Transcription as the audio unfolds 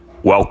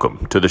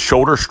Welcome to the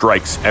Shoulder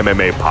Strikes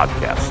MMA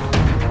podcast.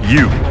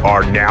 You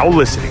are now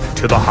listening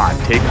to the Hot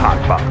Take Hot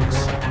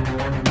Box.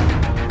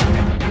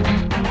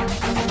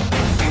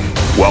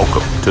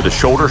 Welcome to the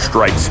Shoulder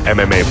Strikes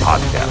MMA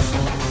podcast.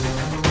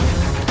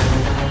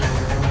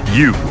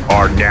 You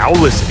are now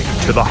listening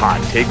to the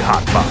Hot Take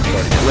Hot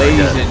Box.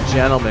 Ladies and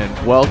gentlemen,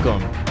 welcome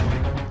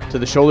to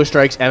the Shoulder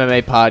Strikes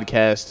MMA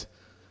podcast,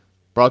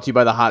 brought to you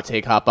by the Hot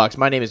Take Hot Box.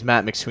 My name is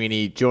Matt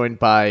McSweeney, joined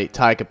by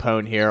Ty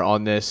Capone here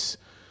on this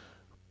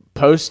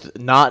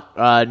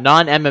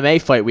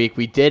non-MMA fight week.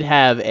 We did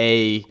have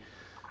a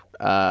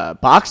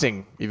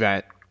boxing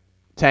event.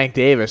 Tank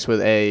Davis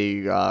with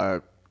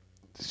a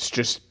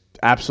just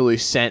absolutely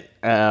sent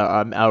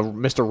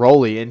Mr.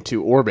 Rowley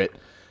into orbit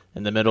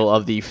in the middle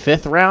of the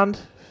fifth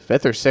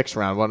or sixth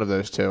round, one of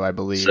those two, I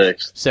believe.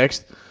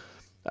 Sixth.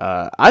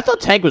 I thought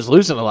Tank was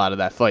losing a lot of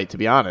that fight, to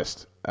be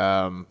honest.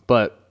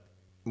 But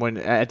when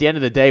at the end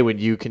of the day, when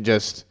you can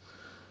just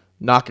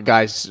knock a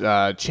guy's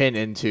chin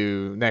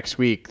into next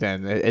week,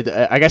 then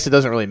I guess it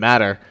doesn't really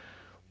matter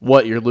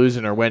what you're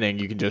losing or winning.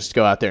 You can just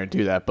go out there and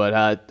do that.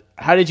 But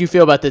how did you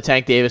feel about the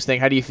Tank Davis thing?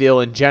 How do you feel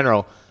in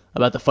general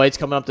about the fights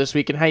coming up this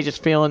week, and how you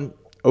just feeling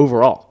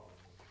overall?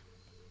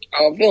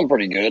 I'm feeling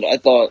pretty good. I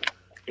thought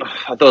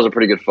it was a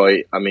pretty good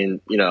fight. I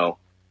mean,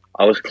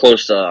 I was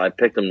close to. I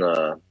picked him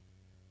the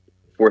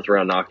fourth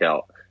round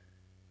knockout,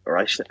 or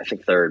I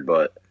think third,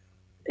 but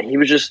he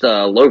was just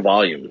low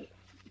volume,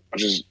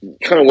 which is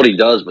kind of what he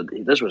does, but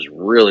this was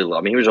really low.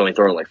 I mean, he was only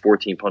throwing like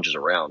 14 punches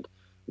around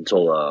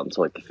until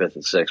like the fifth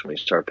and sixth when he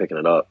started picking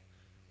it up,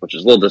 which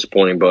is a little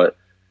disappointing. But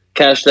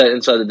cashed that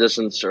inside the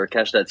distance, or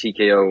cashed that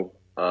TKO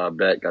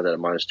bet, got that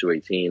at minus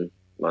 218,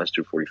 minus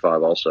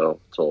 245 also,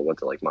 until it went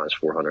to like minus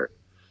 400.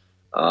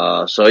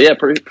 So yeah,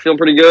 feeling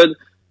pretty good.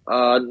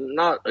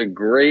 Not a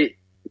great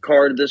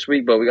card this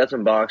week, but we got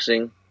some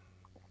boxing.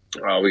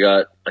 We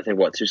got, I think,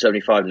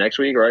 275 next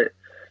week, right?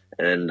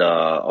 And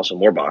also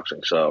more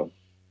boxing, so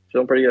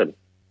feeling pretty good.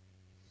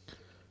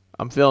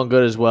 I'm feeling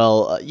good as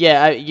well.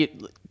 I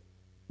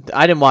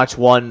didn't watch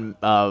one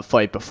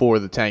fight before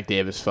the Tank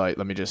Davis fight.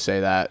 Let me just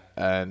say that.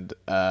 And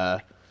I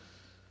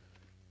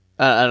don't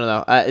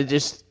know. I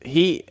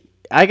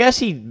guess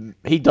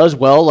he does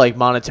well, like,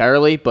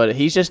 monetarily, but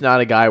he's just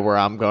not a guy where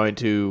I'm going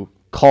to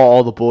call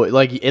all the boys.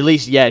 Like, at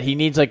least yet, he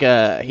needs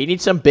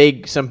some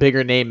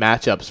bigger name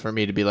matchups for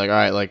me to be like, all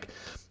right, like,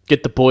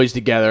 get the boys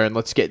together and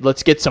let's get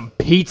some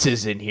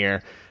pizzas in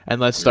here and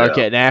let's start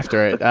getting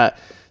after it.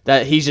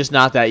 That he's just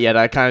not that yet.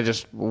 I kind of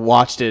just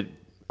watched it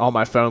on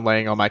my phone,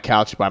 laying on my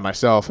couch by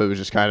myself. It was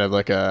just kind of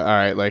like all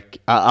right, like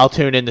I'll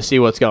tune in to see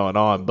what's going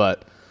on,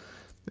 but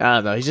I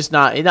don't know. He's just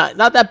not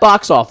that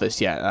box office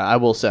yet. I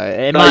will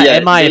say, in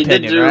my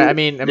opinion, right? I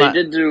mean, they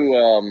did do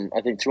I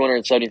think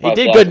 275. He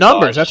did good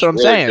numbers. That's what I'm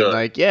saying.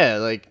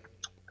 Good.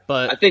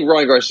 But I think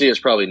Ryan Garcia is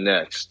probably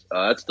next.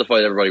 That's the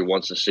fight everybody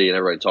wants to see and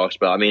everybody talks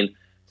about. I mean,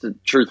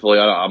 truthfully,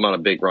 I'm not a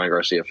big Ryan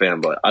Garcia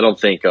fan, but I don't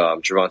think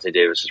Gervonta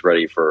Davis is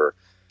ready for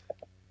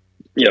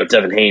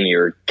Devin Haney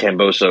or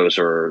Kambosos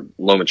or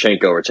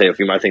Lomachenko or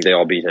Teofimo. I think they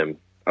all beat him,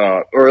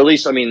 or at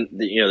least, I mean,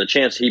 the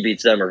chance he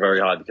beats them are very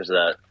high because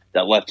of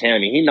that left hand. I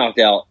mean, he knocked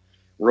out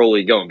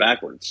Rowley going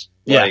backwards.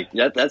 Yeah,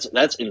 like,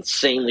 that's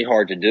insanely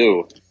hard to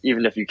do,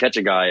 even if you catch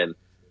a guy. And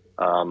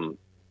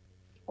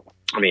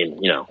I mean,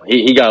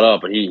 he got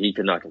up, but he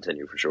could not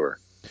continue for sure.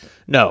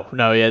 No,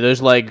 yeah,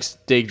 those legs,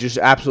 they just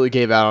absolutely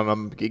gave out on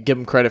them. Give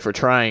him credit for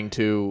trying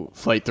to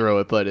fight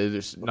through it, but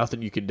there's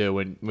nothing you can do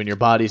when your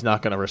body's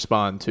not going to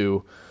respond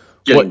to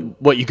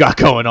what you got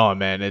going on,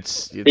 man.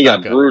 He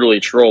got brutally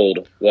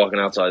trolled walking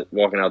out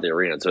the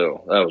arena too.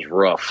 That was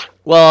rough.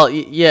 Well,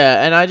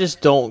 yeah, and I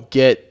just don't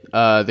get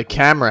the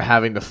camera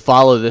having to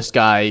follow this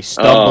guy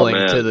stumbling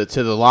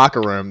to the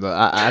locker room.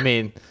 I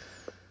mean.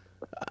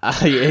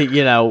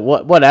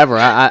 Whatever.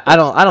 I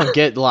don't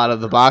get a lot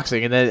of the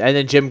boxing, and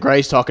then Jim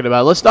Gray's talking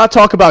about, let's not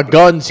talk about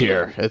guns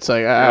here. It's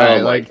like, all right,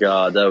 oh my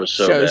god, that was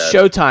so bad.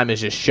 Showtime is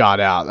just shot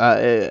out.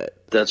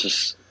 That's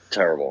just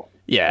terrible.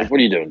 Yeah. Like, what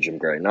are you doing, Jim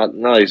Gray? Not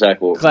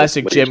exactly.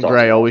 Classic what Jim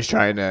Gray, always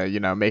trying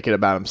to make it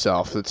about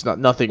himself. It's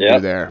nothing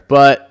new there.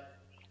 But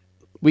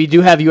we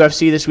do have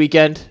UFC this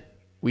weekend.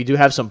 We do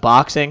have some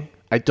boxing.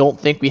 I don't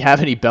think we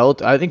have any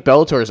belt. I think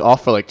Bellator is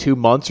off for like 2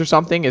 months or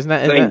something. Isn't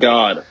that? Thank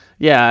God.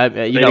 Yeah,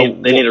 they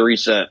need a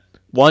reset.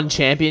 One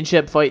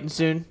championship fighting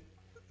soon.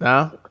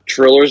 No,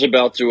 Triller's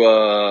about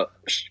to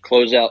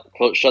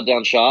shut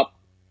down shop.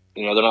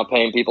 They're not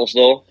paying people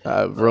still.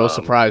 Real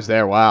surprise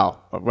there. Wow,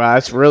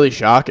 that's really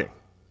shocking.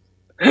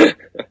 Get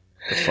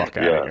the fuck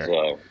out of here.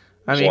 So,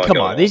 I mean, come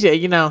on. These,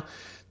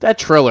 that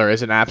Triller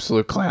is an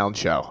absolute clown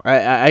show.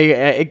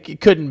 I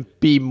couldn't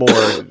be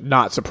more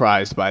not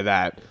surprised by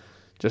that.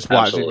 Just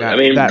watching that. I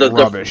mean,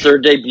 rubbish. Their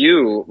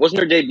debut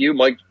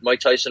Mike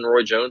Tyson,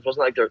 Roy Jones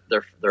wasn't like their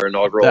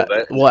inaugural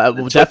event. Well,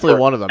 definitely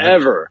one of them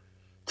ever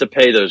to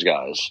pay those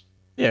guys.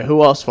 Yeah,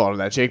 who else fought on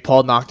that? Jake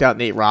Paul knocked out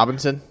Nate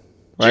Robinson.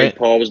 Right? Jake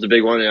Paul was the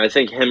big one, and I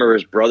think him or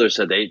his brother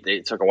said they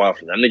took a while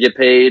for them to get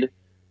paid,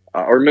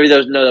 or maybe that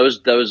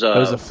was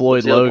the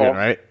Floyd Logan,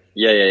 right?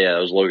 Yeah, that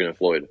was Logan and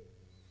Floyd.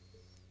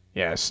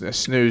 Yeah,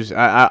 snooze.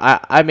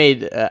 I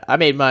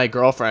made my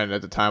girlfriend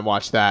at the time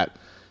watch that,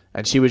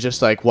 and she was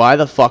just like, "Why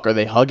the fuck are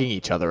they hugging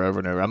each other over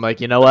and over?" I'm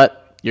like, you know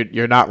what?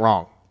 You're not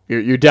wrong.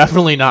 You're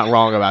definitely not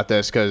wrong about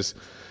this because.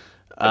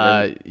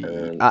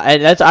 And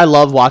I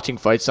love watching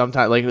fights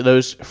sometimes, like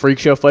those freak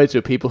show fights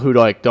with people who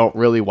like don't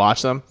really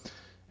watch them.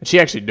 And she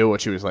actually knew what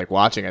she was like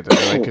watching at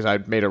the because I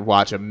made her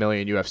watch a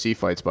million UFC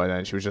fights by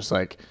then. She was just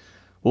like,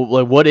 "Well,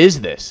 like, what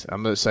is this?"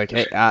 I'm just like,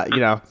 "Hey,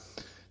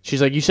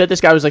 she's like, "You said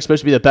this guy was like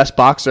supposed to be the best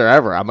boxer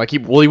ever." I'm like, he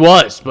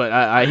was, but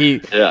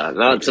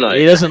not tonight.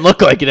 He doesn't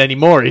look like it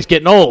anymore. He's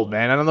getting old,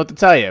 man. I don't know what to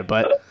tell you,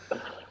 but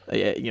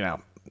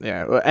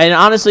Yeah. And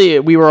honestly,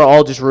 we were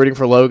all just rooting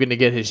for Logan to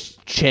get his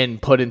chin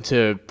put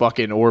into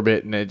fucking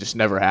orbit, and it just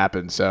never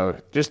happened. So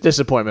just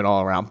disappointment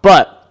all around.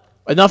 But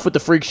enough with the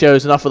freak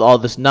shows, enough with all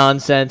this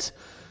nonsense.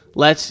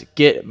 Let's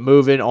get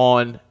moving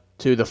on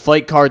to the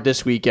fight card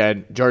this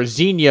weekend.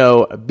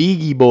 Jairzinho,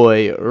 Biggie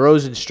Boy,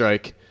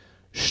 Rozenstruik,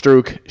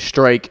 Struik.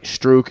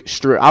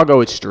 I'll go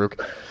with Struik.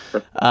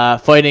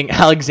 Fighting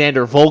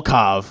Alexander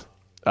Volkov,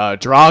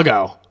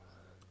 Drago.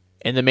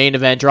 In the main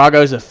event,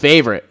 Drago's a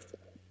favorite.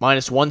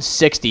 Minus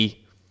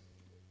 160.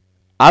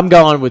 I'm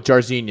going with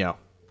Jairzinho.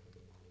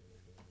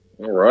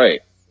 All right.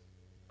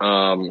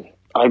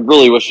 I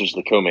really wish it was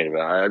the co-main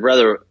event. I'd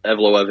rather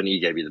Evloev and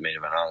Ige be the main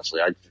event,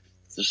 honestly.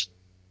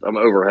 I'm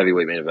over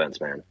heavyweight main events,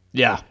 man.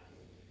 Yeah.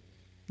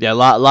 Yeah, a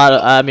lot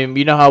of, I mean,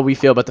 you know how we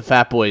feel about the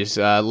fat boys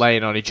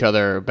laying on each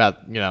other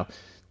about,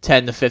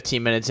 10 to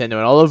 15 minutes into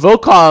it. Although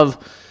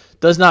Volkov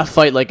does not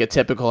fight like a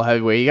typical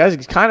heavyweight. You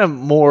guys kind of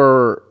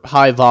more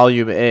high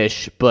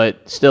volume-ish,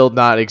 but still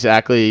not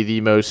exactly the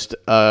most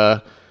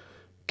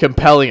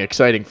compelling,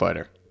 exciting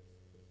fighter.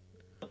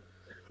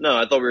 No,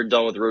 I thought we were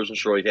done with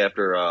Rozenstruik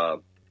after,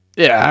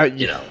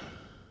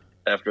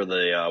 after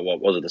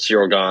the the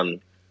Cyril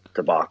Gane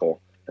debacle,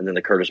 and then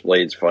the Curtis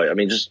Blades fight. I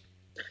mean,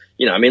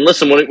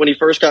 listen, when he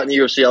first got in the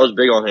UFC, I was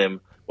big on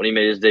him when he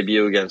made his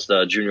debut against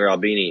Junior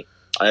Albini.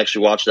 I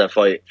actually watched that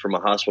fight from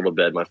a hospital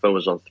bed. My phone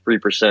was on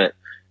 3%.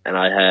 And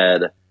I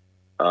had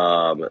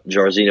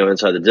Jairzinho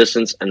inside the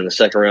distance, and in the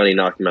second round, he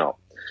knocked him out.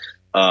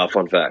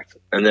 Fun fact.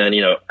 And then,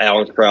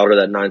 Alan Crowder,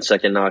 that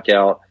 9-second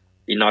knockout.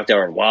 He knocked out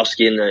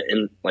Arlovsky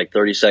in like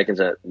 30 seconds.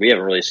 We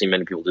haven't really seen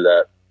many people do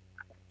that,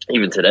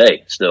 even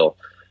today, still.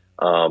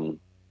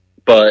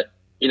 But,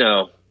 he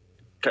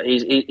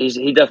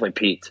definitely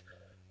peaked.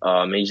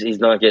 He's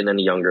not getting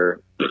any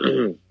younger.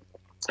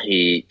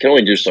 He can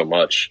only do so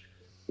much.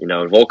 And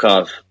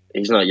Volkov,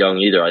 he's not young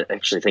either. I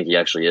actually think he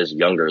actually is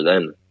younger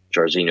than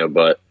Jairzinho,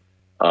 but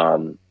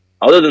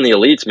other than the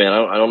elites, man,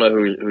 I don't know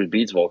who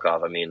beats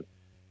Volkov. I mean,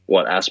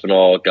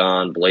 Aspinall,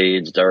 Gane,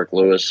 Blades, Derek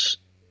Lewis,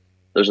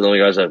 those are the only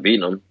guys that have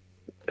beaten him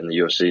in the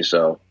UFC.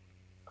 So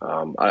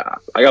I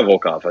got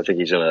Volkov. I think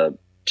he's going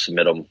to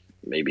submit him,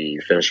 maybe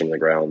finish him on the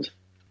ground.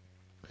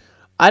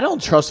 I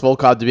don't trust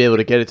Volkov to be able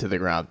to get it to the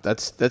ground.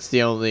 That's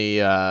the only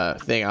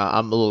thing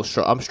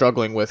I'm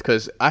struggling with,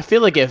 because I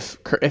feel like if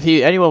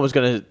anyone was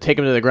going to take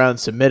him to the ground and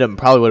submit him,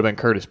 probably would have been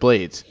Curtis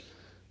Blades.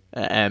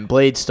 And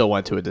Blades still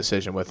went to a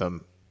decision with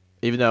him,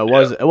 even though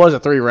it was a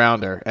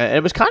 3-rounder. And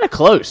it was kind of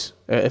close,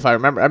 if I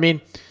remember. I mean,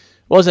 it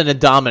wasn't a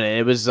dominant.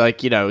 It was like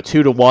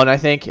 2-1, I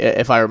think,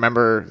 if I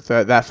remember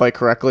that fight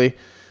correctly.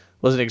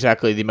 Wasn't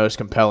exactly the most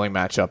compelling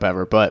matchup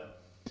ever, but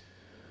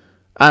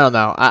I don't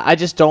know. I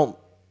just don't.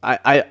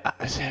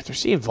 After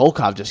seeing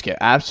Volkov just get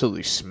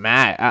absolutely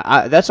smashed,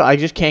 I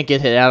just can't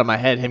get it out of my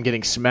head. Him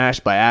getting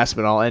smashed by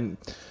Aspinall, and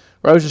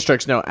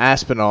Rozenstruik's no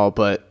Aspinall,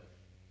 but.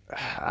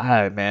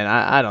 I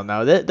don't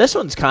know. This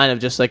one's kind of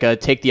just like a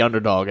take the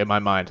underdog in my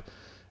mind.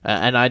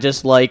 And I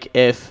just like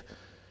if...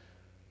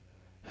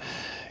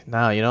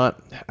 No, you know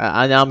what?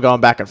 Now I'm going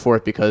back and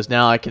forth because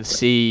now I can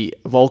see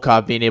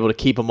Volkov being able to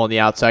keep him on the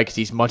outside because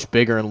he's much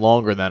bigger and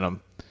longer than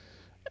him.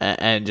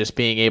 And just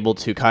being able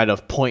to kind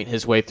of point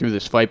his way through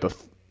this fight. But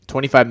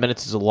 25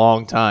 minutes is a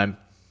long time.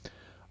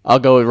 I'll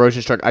go with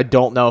Rozenstruik. I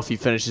don't know if he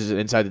finishes it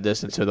inside the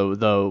distance, so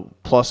the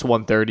plus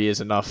 130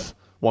 is enough.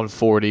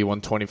 140,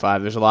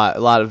 125. There's a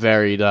lot of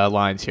varied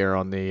lines here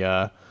on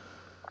the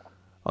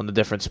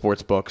different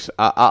sports books.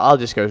 I'll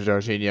just go to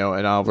Jairzinho,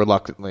 and I'll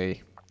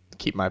reluctantly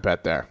keep my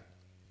bet there.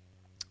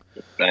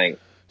 Bang.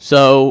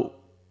 So,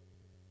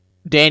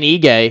 Dan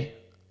Ige,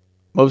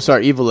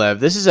 Movsar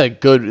Evloev. This is a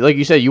good, like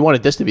you said, you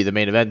wanted this to be the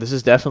main event. This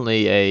is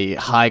definitely a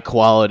high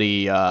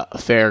quality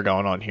affair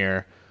going on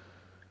here.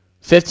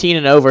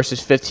 15-0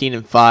 versus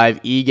 15-5.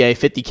 Ige,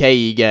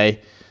 50K Ige.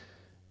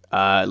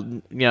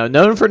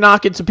 Known for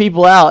knocking some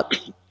people out.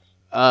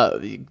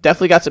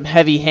 Definitely got some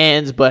heavy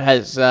hands, but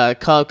has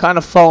kind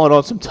of fallen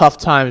on some tough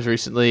times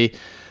recently.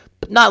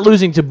 But not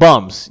losing to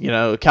bums.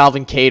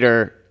 Calvin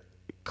Kattar,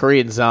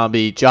 Korean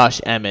Zombie,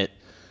 Josh Emmett.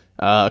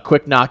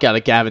 Quick knockout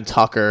of Gavin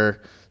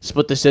Tucker.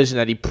 Split decision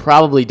that he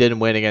probably didn't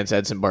win against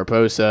Edson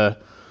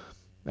Barbosa.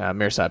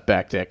 Mirsad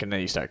Bektic, and then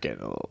you start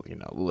getting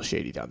a little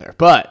shady down there.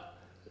 But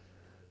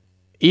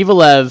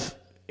Evloev...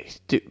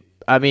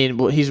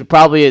 he's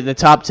probably in the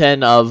top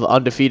 10 of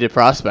undefeated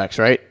prospects,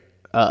 right?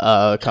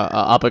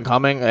 Up and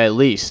coming, at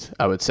least,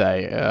 I would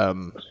say.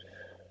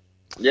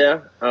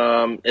 Yeah.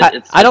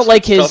 I don't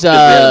like his. We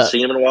haven't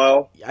seen him in a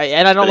while.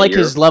 And I don't like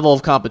his level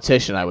of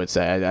competition. I would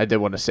say I did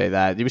want to say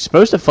that he was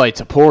supposed to fight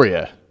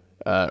Topuria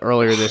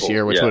earlier this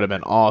year, which would have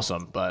been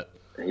awesome, but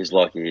he's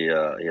lucky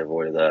he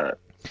avoided that.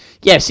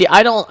 Yeah. See,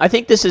 I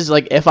think this is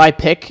like if I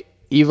pick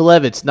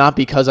Evelev, it's not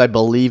because I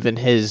believe in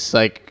his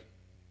like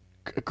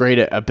great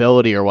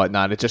ability or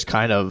whatnot. It's just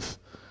kind of.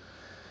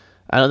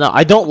 I don't know.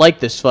 I don't like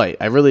this fight.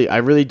 I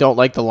really don't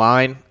like the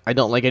line. I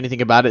don't like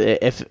anything about it.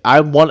 If I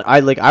want, I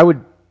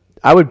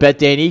would bet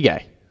Dan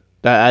Ige.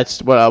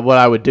 That's what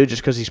I would do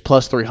just because he's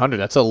plus 300.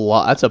 That's a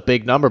lot. That's a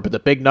big number, but the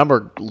big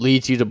number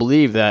leads you to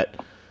believe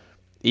that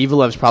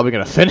Evelev's probably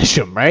going to finish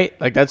him, right?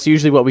 Like that's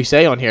usually what we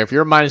say on here. If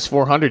you're minus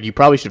 400, you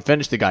probably should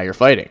finish the guy you're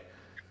fighting.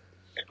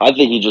 I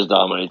think he just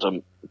dominates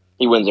him.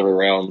 He wins every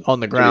round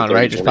on the ground,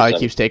 right? Just probably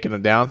keeps taking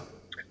him down.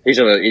 He's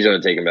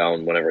gonna take him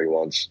down whenever he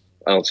wants.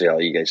 I don't see how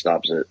Ige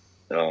stops it.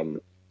 I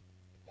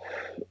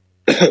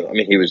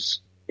mean, he was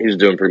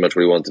doing pretty much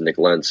what he wanted to Nick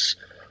Lentz.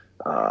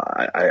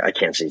 I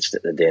can't see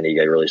Dan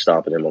Ige really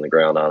stopping him on the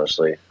ground,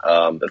 honestly.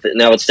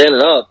 Now it's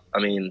standing up. I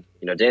mean,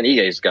 Dan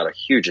Ige's got a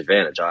huge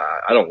advantage.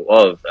 I don't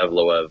love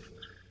Evloev.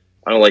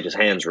 I don't like his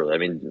hands really. I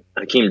mean,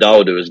 Hakeem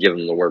Dawodu was giving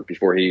him the work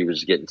before he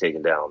was getting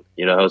taken down.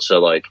 So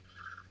like,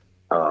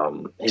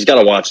 he's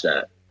got to watch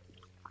that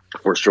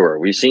for sure.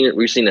 We've seen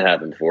it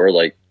happen before.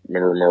 Like,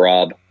 remember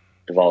Merab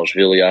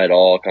Dvalishvili? I had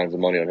all kinds of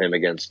money on him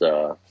against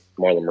Marlon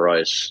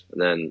Moraes,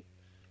 and then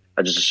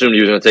I just assumed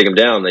he was going to take him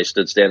down. They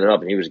stood standing up,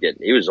 and he was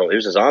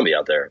a zombie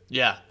out there.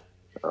 Yeah.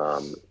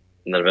 And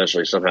then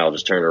eventually somehow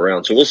just turned it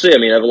around. So we'll see. I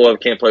mean, Evloev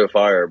can't play with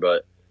fire,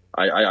 but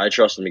I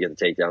trust him to get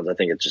the takedowns. I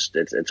think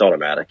it's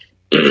automatic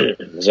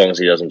as long as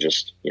he doesn't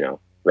just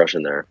rush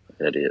in there,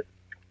 an idiot.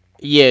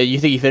 Yeah, you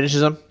think he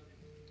finishes him?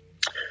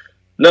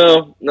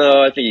 No,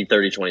 I think he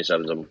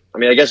 30-27s him. I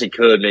mean, I guess he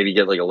could maybe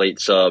get like a late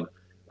sub,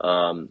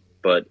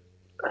 but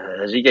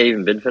has Ige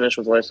even been finished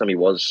with the last time he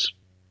was?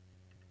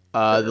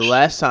 The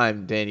last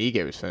time Dan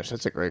Ige was finished,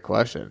 that's a great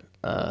question.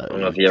 I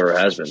don't know if he ever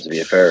has been, to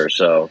be fair.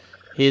 So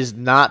he has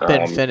not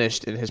been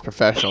finished in his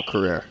professional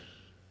career.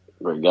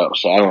 There you go.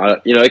 So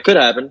it could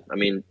happen. I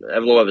mean,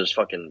 Evloev is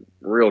fucking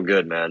real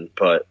good, man.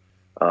 But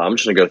I'm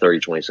just gonna go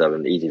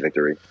 30-27, easy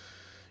victory.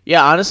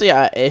 Yeah, honestly,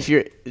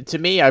 to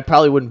me, I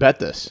probably wouldn't bet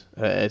this.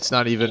 It's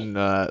not even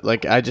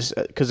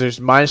because there's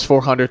minus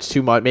 400. It's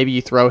too much. Maybe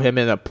you throw him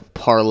in a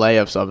parlay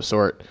of some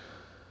sort.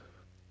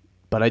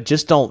 But I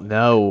just don't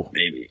know.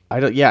 Maybe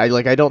I don't. Yeah,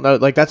 I don't know.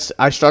 Like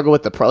I struggle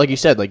with like you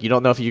said. Like you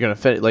don't know if you're gonna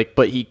fit. Like,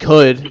 but he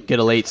could get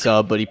a late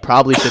sub, but he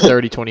probably should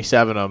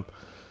 30-27 him.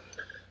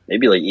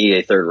 Maybe like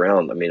EA third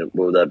round. I mean,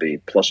 what would that be?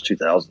 Plus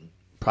 2,000.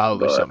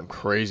 Probably something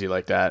crazy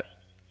like that.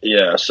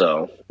 Yeah.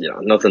 So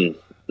nothing.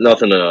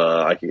 Nothing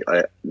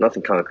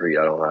concrete.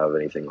 I don't have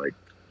anything like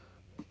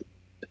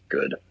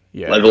good.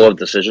 Yeah. Level of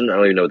decision. I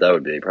don't even know what that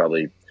would be.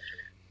 Probably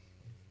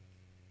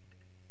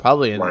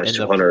in minus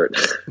 200.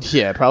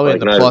 Yeah, probably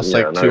like in the plus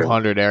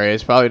 200 area.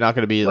 It's probably not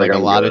going to be like a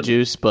lot of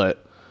juice,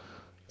 but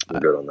I'm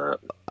good on that.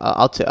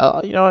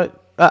 You know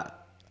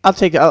what? I'll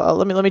take it.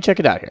 Let me check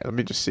it out here. Let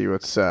me just see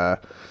what's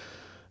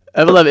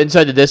Evelev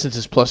inside the distance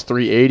is plus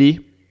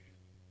 380.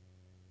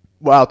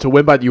 Wow,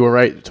 you were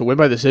right. To win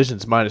by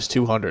decisions minus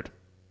 200.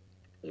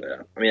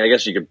 Yeah, I mean, I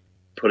guess you could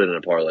put it in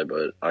a parlay,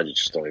 but I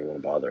just don't even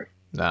want to bother.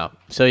 No.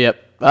 So,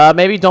 yep.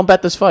 Maybe don't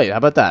bet this fight. How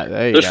about that?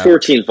 There's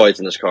 14 fights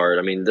in this card.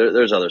 I mean,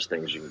 there's other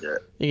things you can get.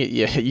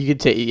 You can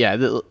take. Yeah.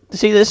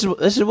 See, this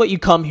is what you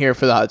come here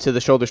to the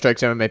Shoulder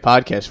Strikes MMA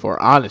podcast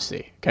for.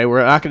 Honesty. Okay,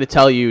 we're not going to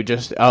tell you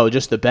just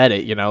to bet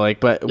it.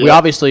 But we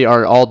obviously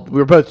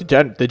we're both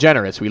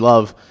degenerates. We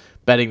love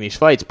betting these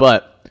fights,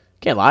 but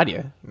can't lie to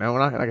you. No, we're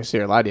not going to sit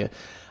here and lie to you.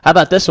 How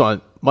about this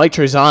one? Mike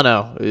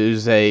Trezano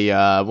is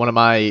one of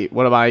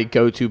my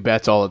go-to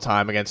bets all the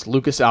time against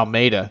Lucas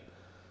Almeida.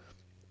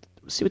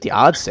 Let's see what the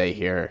odds say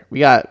here. We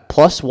got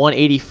plus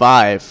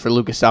 185 for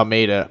Lucas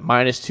Almeida,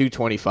 minus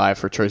 225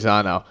 for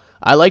Trezano.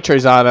 I like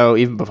Trezano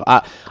even before.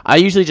 I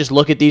usually just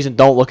look at these and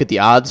don't look at the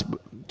odds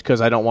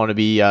because I don't want to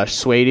be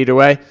swayed either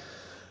way.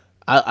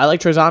 I like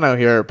Trezano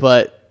here,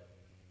 but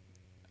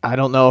I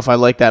don't know if I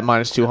like that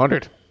minus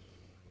 200.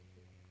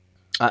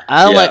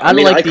 I don't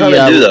like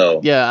do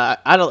though. Yeah,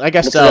 I don't. I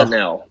guess what's so. That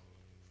now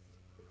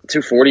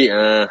 240.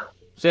 So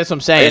that's what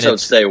I'm saying. I guess I would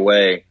stay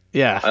away.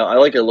 Yeah, I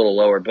like it a little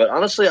lower, but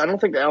honestly, I don't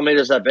think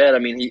Almeida's that bad. I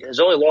mean, his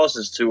only loss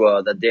is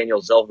to that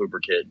Daniel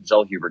Zellhuber kid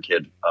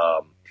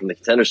from the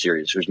Contender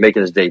Series, who's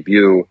making his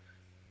debut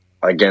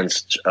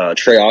against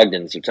Trey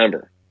Ogden in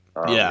September.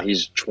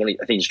 He's 20.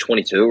 I think he's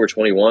 22 or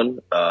 21.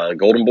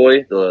 Golden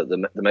Boy,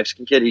 the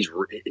Mexican kid.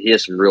 He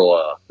has some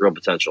real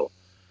potential.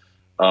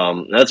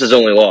 That's his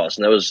only loss,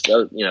 and that was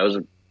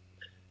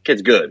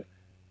kid's good.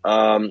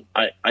 I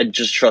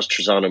just trust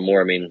Trezano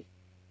more. I mean,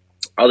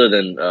 other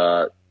than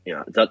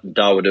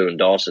Dawodu and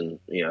Dawson,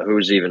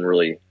 who's even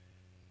really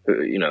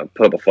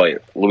put up a fight.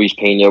 Luis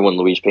Pena, when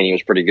Luis Pena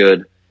was pretty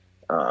good.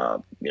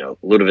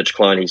 Ludovic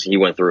Klein, he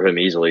went through him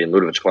easily, and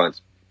Ludovic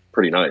Klein's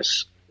pretty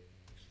nice.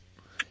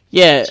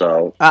 Yeah,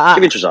 so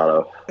give me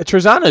Trezano.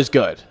 Trezano's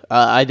good.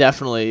 I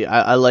definitely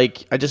I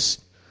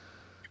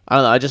I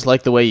don't know. I just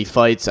like the way he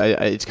fights.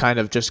 It's kind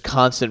of just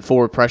constant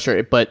forward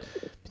pressure, but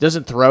he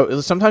doesn't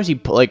throw. Sometimes he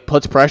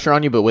puts pressure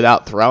on you, but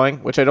without throwing,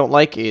 which I don't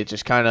like. It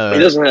just kind of. He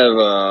doesn't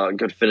have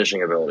good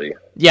finishing ability.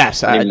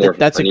 Yes, I need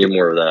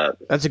more of that.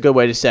 That's a good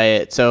way to say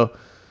it. So,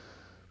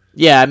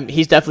 yeah,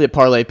 he's definitely a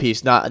parlay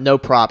piece. No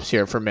props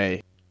here for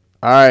me.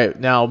 All right,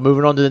 now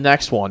moving on to the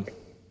next one.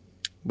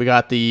 We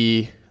got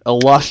the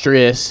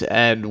illustrious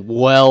and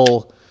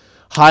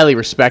highly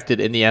respected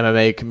in the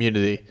MMA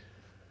community,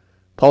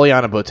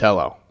 Poliana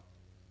Botelho.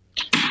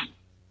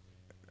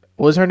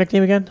 What was her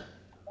nickname again?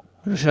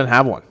 She doesn't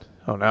have one.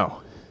 Oh,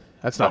 no.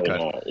 That's not good.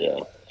 Not, yeah,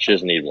 she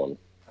doesn't need one.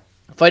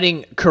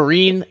 Fighting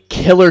Karine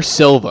Killer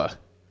Silva.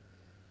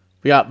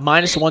 We got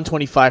minus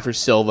 125 for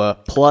Silva,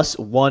 plus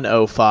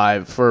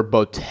 105 for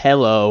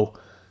Botelho.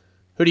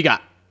 Who do you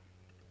got?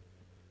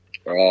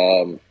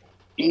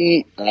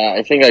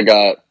 I think I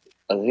got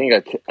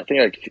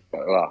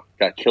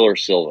Killer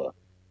Silva.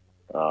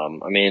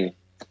 I mean,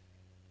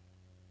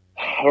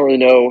 I don't really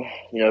know,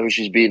 who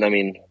she's beating. I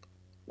mean,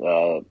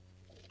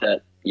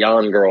 that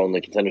Jan girl in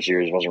the Contender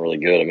Series wasn't really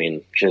good. I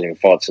mean, she hasn't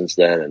even fought since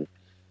then, and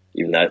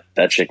even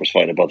that chick was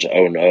fighting a bunch of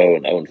 0-0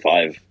 and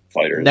 0-5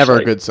 fighters. Never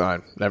a good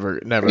sign. Never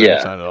a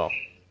good sign at all.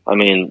 I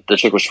mean, the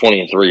chick was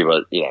 20-3,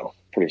 but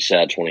pretty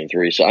sad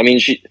 20-3. So I mean,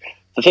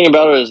 the thing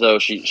about her is though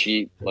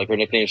she like her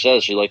nickname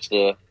says, she likes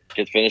to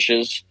get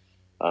finishes.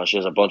 She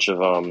has a bunch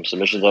of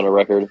submissions on her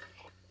record.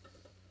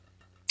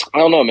 I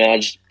don't know, man.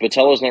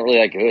 Botelho's not really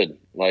that good.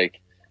 Like,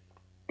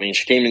 I mean,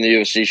 she came in the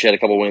UFC. She had a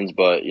couple wins,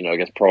 but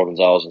against Pearl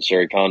Gonzalez and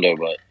Suri Kondo.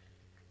 But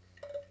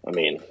I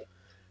mean,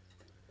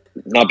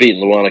 not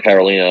beating Luana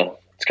Carolina.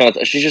 It's kind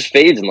of she just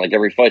fades in like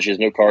every fight. She has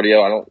no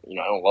cardio. I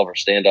don't love her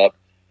stand up.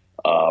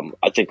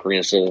 I think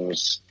Karina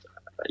Silva's.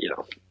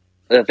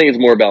 I think it's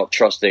more about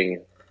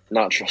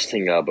not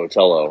trusting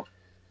Botelho.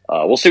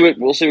 We'll see what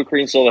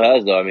Karine Silva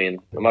has though. I mean,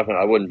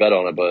 I wouldn't bet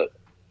on it, but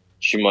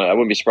she might. I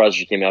wouldn't be surprised if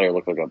she came out here and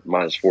looked like a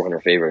minus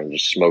 400 favorite and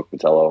just smoked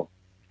Botelho.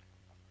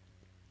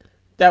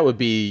 That would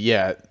be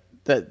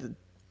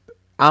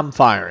I'm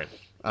firing.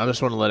 I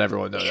just want to let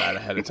everyone know that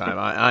ahead of time.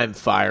 I'm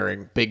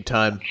firing big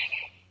time.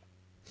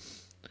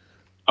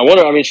 I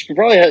wonder. I mean, she could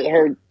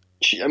probably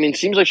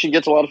seems like she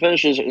gets a lot of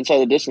finishes inside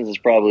the distance. It's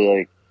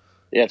probably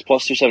it's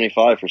plus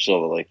 275 for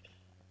Silva. Like,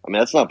 I mean,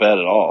 that's not bad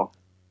at all.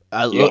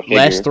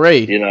 Last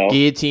three,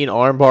 guillotine,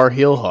 armbar,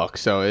 heel hook.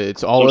 So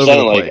it's all over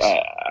the place.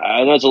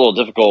 I know it's a little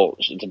difficult.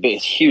 It's a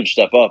huge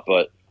step up,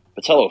 but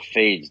Botelho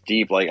fades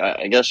deep. Like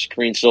I guess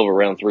Karine Silva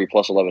round 3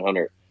 plus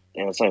 1100.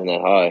 Damn, it's not even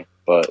that high,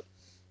 but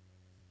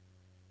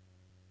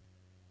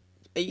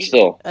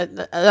still.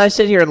 I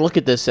sit here and look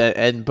at this,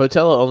 and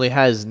Botelho only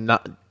has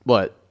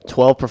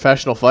 12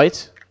 professional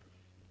fights.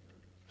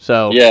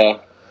 So yeah.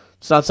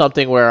 It's not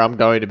something where I'm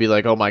going to be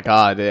like, oh my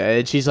god.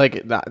 And she's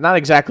like not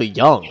exactly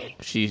young.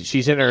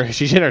 She's in her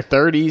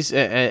 30s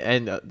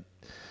and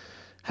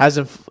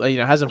hasn't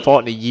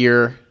fought in a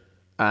year.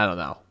 I don't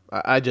know.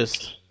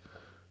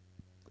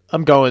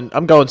 I'm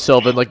going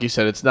Silva. And like you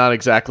said, it's not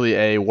exactly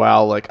a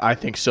wow. Like I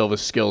think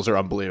Silva's skills are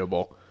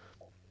unbelievable.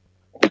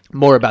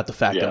 More about the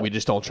fact that we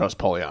just don't trust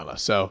Poliana.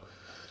 So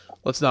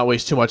let's not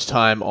waste too much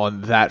time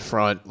on that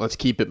front. Let's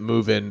keep it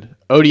moving.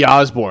 Odi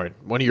Osbourne,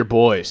 one of your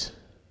boys.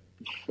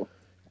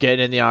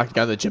 Getting in the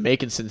octagon, the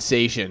Jamaican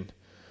sensation,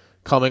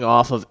 coming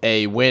off of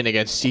a win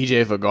against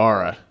CJ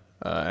Vergara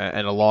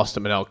and a loss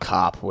to Manel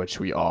Kopp, which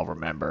we all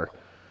remember.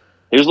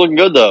 He was looking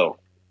good, though.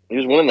 He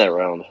was winning that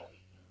round.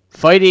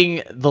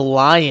 Fighting the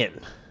Lion,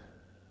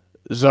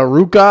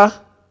 Zaruka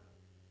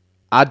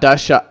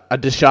Adashev.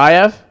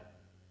 Adashev.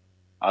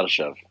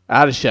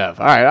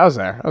 All right, I was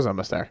there. I was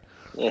almost there.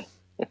 Yeah.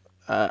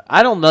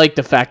 I don't like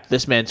the fact that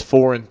this man's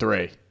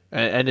 4-3,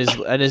 and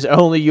his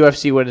only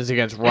UFC win is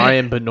against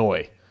Ryan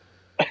Benoit.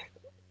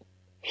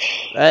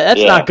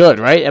 That's not good,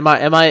 right? Am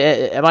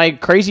I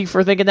crazy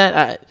for thinking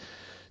that?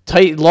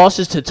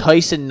 Losses to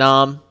Tyson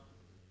Nam.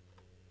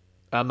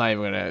 I'm not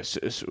even gonna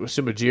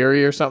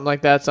Sumajiri or something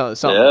like that.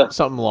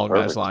 Something along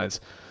those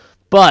lines.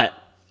 But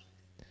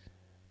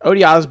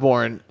Odi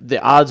Osbourne, the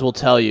odds will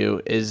tell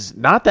you, is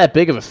not that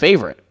big of a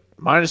favorite.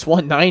 Minus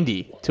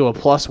 190 to a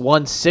plus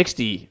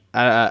 160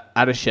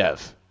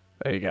 Adashev.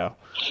 There you go.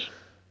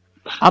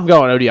 I'm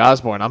going Odi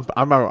Osbourne.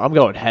 I'm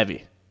going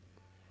heavy.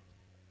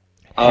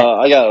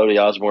 I got Odi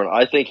Osbourne.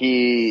 I think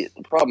the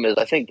problem is,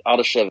 I think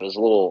Adashev is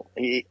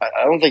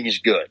I don't think he's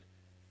good,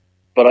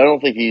 but I don't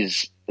think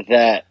he's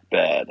that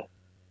bad.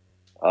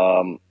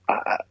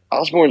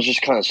 Osbourne's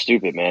just kind of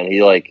stupid, man. He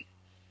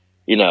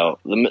the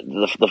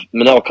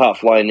Manel Kopp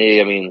flying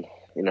knee. I mean,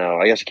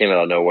 I guess it came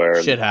out of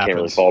nowhere. Shit happens. Can't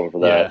really fault him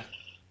for that. Yeah.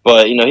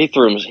 But he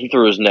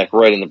threw his neck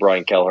right into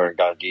Brian Kelleher and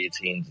got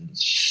guillotined in a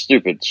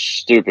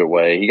stupid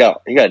way. He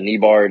got knee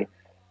barred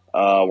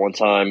one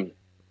time.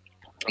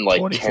 In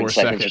 10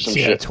 seconds or some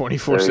shit.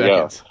 24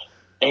 seconds.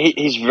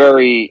 He's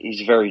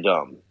very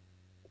dumb.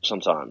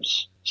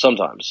 Sometimes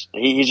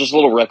he's just a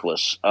little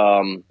reckless.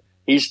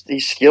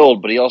 He's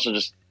skilled, but he also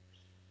just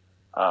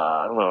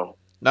I don't know.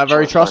 Not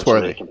very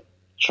trustworthy.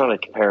 Trying to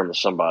compare him to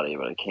somebody,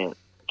 but I can't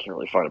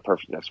really find a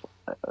perfect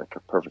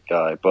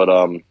guy. But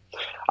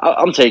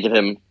I'm taking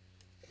him.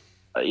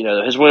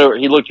 his win.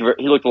 He looked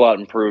a lot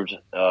improved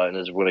in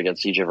his win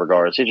against CJ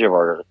Vergara.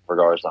 CJ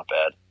Vergara is not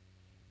bad.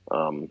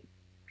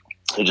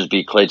 He just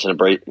beat Clayton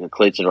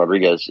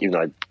Rodriguez, even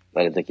though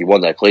I didn't think he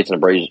won that.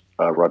 Clayton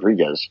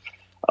Rodriguez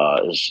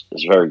is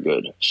very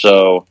good.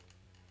 So,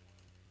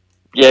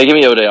 yeah, give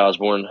me Ode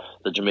Osborne,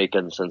 the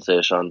Jamaican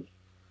sensation.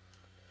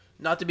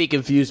 Not to be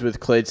confused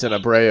with Clayton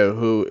Abreu,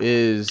 who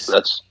is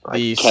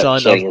the son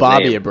saying of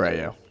Bobby name.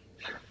 Abreu.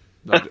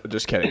 No,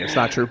 just kidding. It's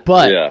not true.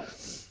 But Yeah.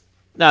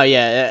 no,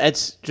 yeah,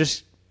 it's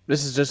just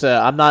this is just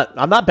I'm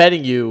not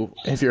betting you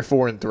if you're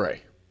 4-3.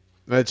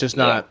 It's just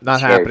not it's very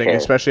happening, fair.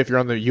 especially if you're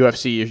on the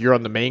UFC. If you're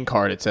on the main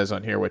card, it says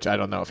on here, which I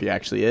don't know if he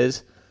actually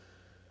is.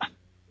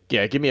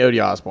 Yeah, give me Ode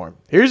Osborne.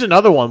 Here's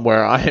another one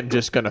where I am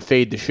just going to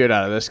fade the shit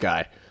out of this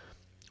guy.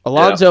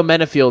 Alonzo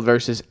Menefield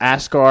versus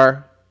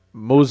Askar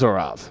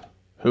Mozarov,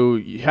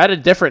 who had a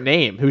different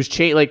name, who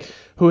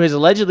has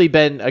allegedly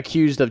been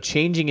accused of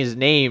changing his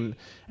name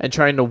and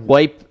trying to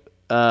wipe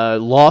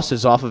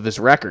losses off of his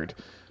record.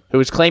 Who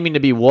was claiming to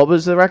be, what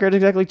was the record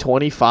exactly?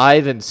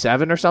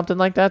 25-7 or something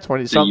like that?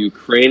 The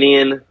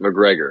Ukrainian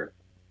McGregor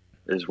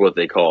is what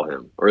they call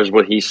him, or is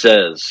what he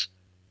says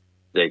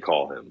they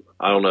call him.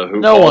 I don't know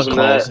who. No calls one him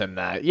calls that. him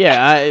that.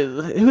 Yeah,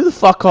 who the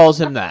fuck calls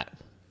him that?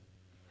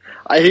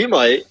 He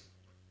might.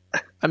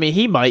 I mean,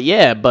 he might,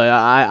 yeah, but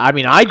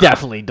I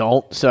definitely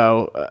don't.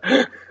 So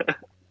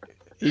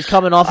he's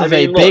coming off of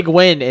a big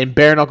win in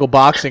bare knuckle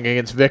boxing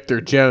against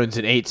Victor Jones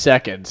in 8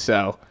 seconds.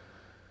 So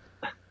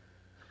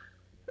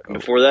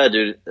Before that,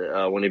 dude,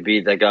 when he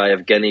beat that guy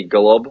Evgeny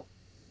Golub,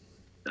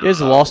 he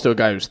has lost to a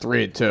guy who's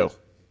 3-2.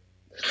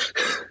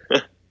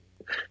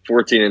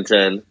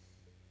 14-10,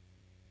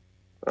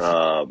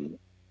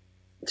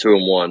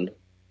 2-1.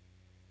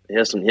 He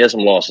has some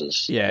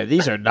losses. Yeah,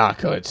 these are not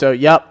good. So,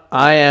 yep,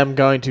 I am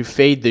going to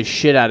fade the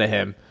shit out of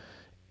him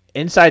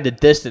inside the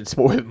distance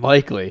more than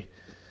likely.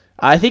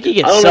 I think he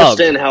gets I don't subbed.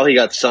 understand how he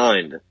got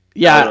signed.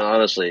 Yeah,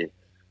 honestly,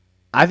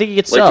 I think he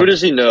gets like subbed. who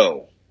does he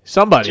know?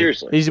 Somebody.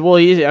 Seriously. He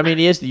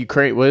is the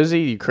Ukraine. What is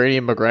he?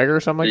 Ukrainian McGregor or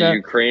something The like that?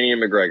 Ukrainian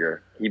McGregor.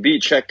 He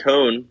beat Czech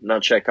Cone,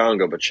 not Czech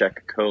Congo, but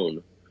Czech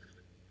Cone.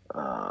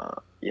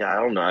 Yeah, I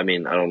don't know. I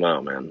mean, I don't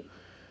know, man.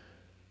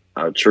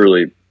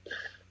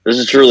 This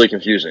is truly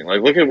confusing.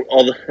 Like, look at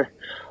all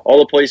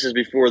the places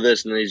before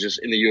this, and then he's just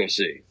in the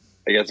UFC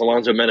against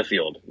Alonzo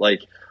Menefield.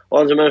 Like,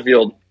 Alonzo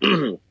Menefield,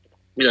 he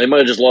might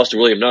have just lost to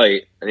William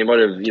Knight, and he might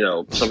have,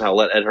 somehow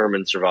let Ed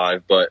Herman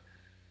survive, but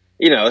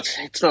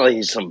it's not like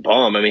he's some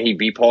bum. I mean, he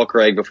beat Paul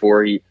Craig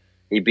before. He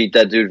beat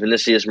that dude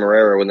Vinicius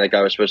Moreira when that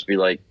guy was supposed to be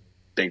like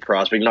big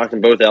prospect. Knocked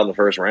them both out in the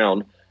first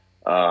round.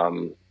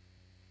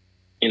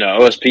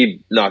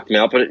 OSP knocked him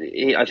out, but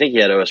I think he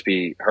had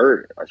OSP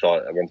hurt. I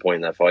thought at one point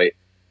in that fight.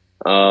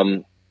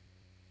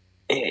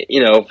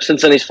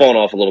 Since then he's fallen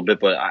off a little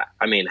bit. But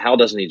I mean, how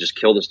doesn't he just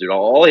kill this dude?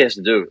 All he has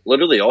to do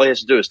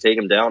is take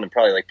him down and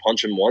probably like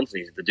punch him once,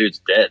 and the dude's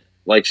dead.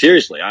 Like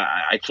seriously,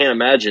 I can't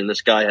imagine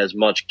this guy has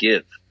much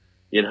give.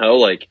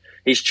 Like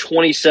he's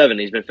 27.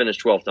 He's been finished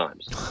 12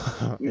 times.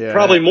 Yeah.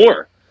 Probably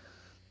more.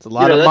 It's a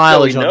lot of that's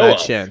mileage all on we know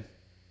that of. chin.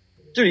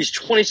 Dude, he's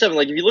 27.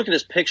 Like, if you look at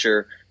his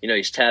picture,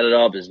 he's tatted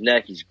up, his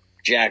neck, he's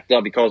jacked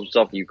up. He calls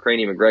himself the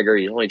Ukrainian McGregor.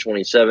 He's only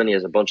 27. He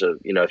has a bunch of,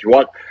 if you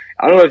watch,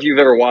 I don't know if you've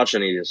ever watched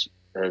any of his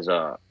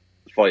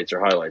fights or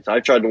highlights.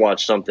 I've tried to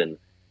watch something.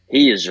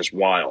 He is just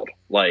wild.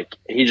 Like,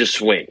 he just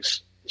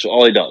swings. That's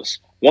all he does.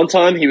 One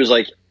time, he was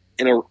like,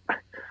 I think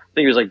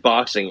he was like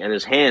boxing, and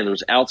his hand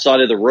was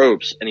outside of the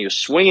ropes, and he was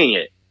swinging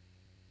it.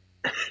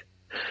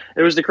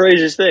 It was the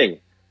craziest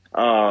thing.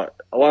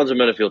 Alonzo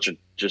Menefield should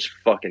just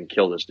fucking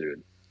kill this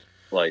dude.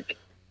 Like,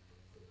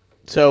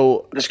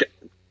 So, this guy,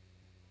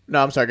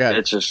 no, I'm sorry, go ahead.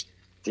 it's just,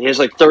 he has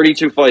like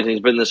 32 fights and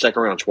he's been in the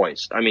second round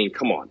twice. I mean,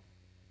 come on.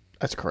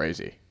 That's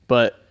crazy.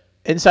 But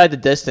inside the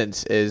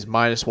distance is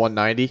minus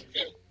 190.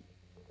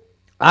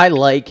 I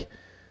like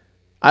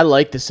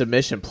the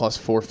submission plus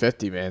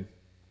 450, man.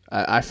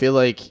 I feel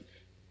like,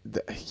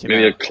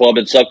 Maybe a club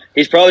and stuff.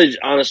 He's probably,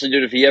 honestly,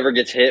 dude, if he ever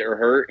gets hit or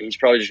hurt, he's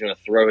probably just going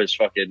to throw his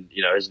fucking,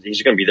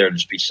 he's going to be there to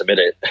just be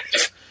submitted.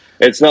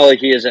 It's not like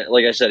he isn't,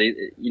 like I said,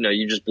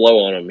 you just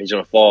blow on him, he's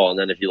going to fall, and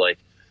then if you, like,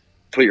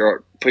 put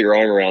your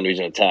arm around him, he's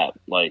going to tap.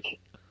 Like,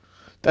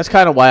 that's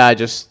kind of why I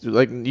just,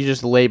 like, you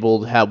just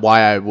labeled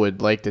why I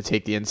would like to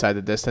take the inside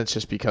the distance,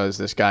 just because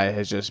this guy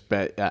has just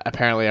been,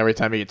 apparently every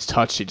time he gets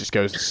touched, he just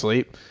goes to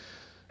sleep.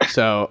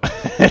 So,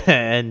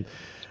 and,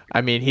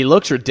 I mean, he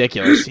looks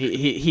ridiculous.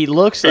 He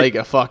looks like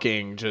a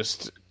fucking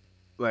just,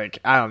 like,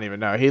 I don't even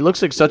know. He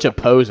looks like such a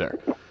poser,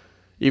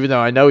 even though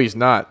I know he's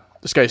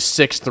not. This guy's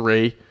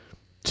 6'3",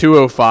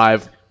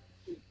 205,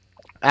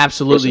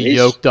 absolutely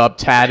yoked up,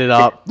 tatted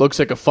up, looks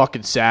like a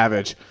fucking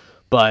savage.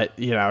 But,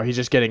 he's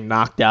just getting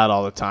knocked out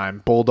all the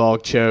time.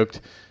 Bulldog choked.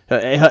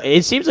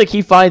 It seems like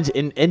he finds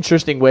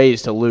interesting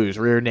ways to lose.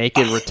 Rear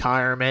naked,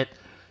 retirement,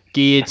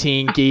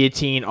 guillotine,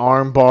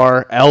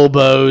 armbar,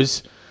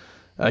 elbows,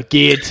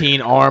 guillotine,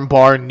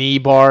 armbar, knee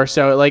bar.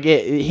 So, like,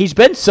 he's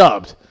been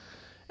subbed.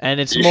 And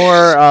it's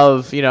more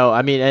of,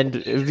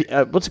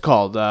 what's it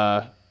called?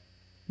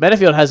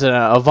 Benefield has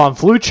a Von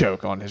Flue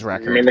choke on his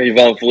record. Remember he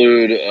Von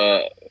Flued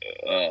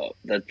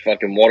that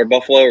fucking water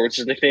buffalo? What's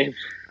his nickname?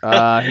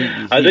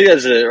 I think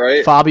that's it,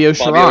 right? Fabio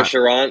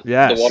Charant.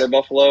 Yes. The water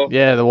buffalo.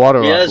 Yeah, the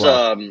water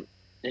buffalo.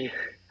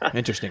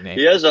 Interesting name.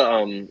 He has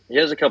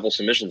a couple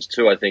submissions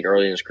too. I think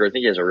early in his career. I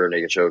think he has a rear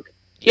naked choke.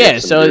 Yeah,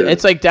 so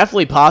it's like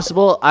definitely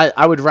possible.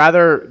 I would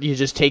rather you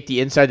just take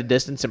the inside the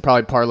distance and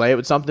probably parlay it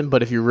with something.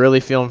 But if you're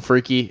really feeling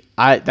freaky,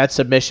 that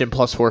submission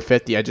plus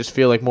 450. I just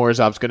feel like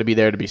Morozov's going to be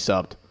there to be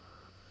subbed.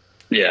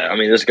 Yeah, I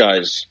mean this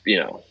guy's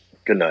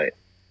good night.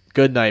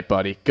 Good night,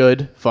 buddy.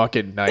 Good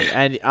fucking night.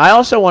 And I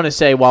also want to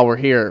say while we're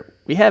here,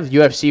 we have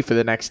UFC for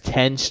the next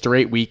 10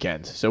 straight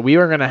weekends. So we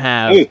are going to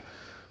have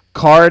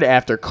card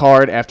after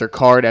card after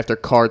card after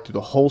card through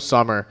the whole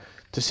summer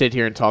to sit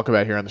here and talk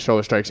about here on the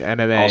Shoulder Strikes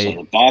MMA. Also,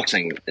 the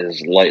boxing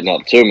is lighting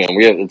up too, man.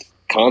 It's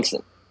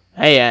constant.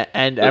 Hey,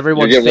 and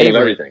everyone's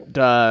favorite,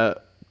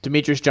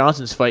 Demetrius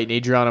Johnson's fighting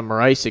Adriano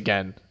Moraes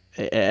again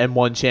and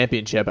won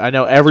championship. I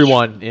know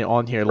everyone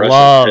on here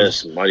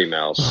loves Mighty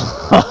Mouse.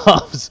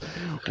 Loves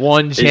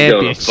one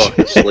championship. He's going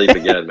to fucking sleep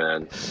again,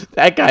 man.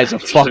 That guy's a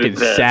fucking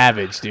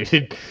savage,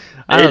 dude.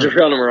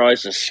 Adriano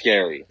Moraes is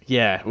scary.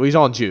 Yeah, well, he's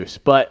on juice.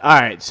 But, all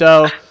right,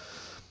 so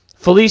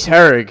Felice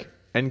Herrig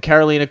and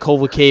Karolina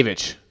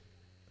Kowalkiewicz.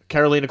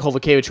 Karolina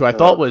Kowalkiewicz, who I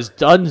thought was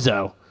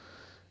donezo,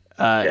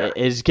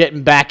 is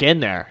getting back in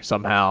there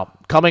somehow.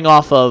 Coming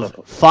off of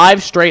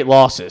 5 straight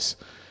losses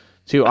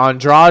to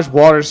Andrade,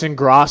 Waterson,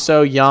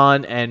 Grasso,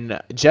 Jan,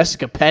 and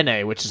Jessica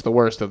Penne, which is the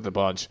worst of the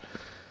bunch.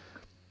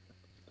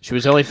 She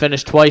was only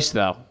finished twice,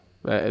 though.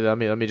 Let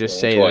me just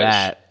say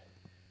that.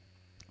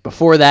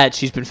 Before that,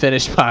 she's been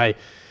finished by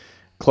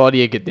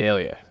Claudia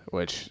Gadelha,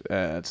 which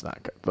that's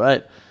not good.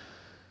 But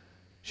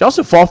she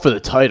also fought for the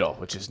title,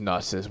 which is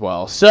nuts as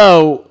well.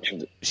 So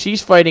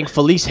she's fighting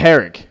Felice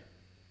Herrig.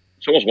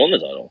 She almost won the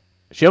title.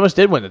 She almost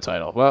did win the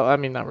title. Well, I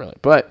mean, not really,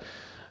 but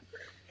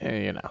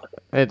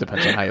it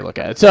depends on how you look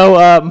at it.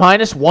 So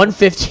minus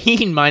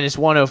 115, minus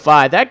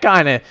 105. That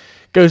kind of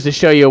goes to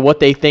show you what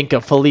they think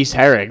of Felice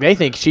Herrig. They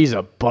think she's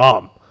a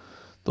bum.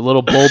 The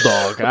little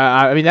bulldog.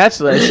 I mean,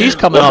 she's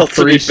coming off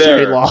 3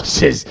 straight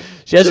losses.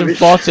 She hasn't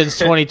fought since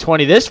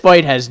 2020. This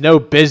fight has no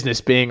business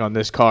being on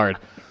this card.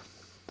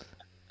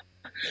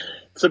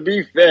 To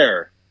be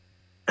fair,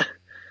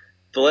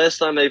 the last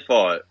time they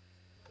fought,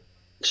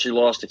 she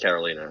lost to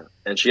Karolina,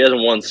 and she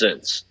hasn't won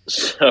since.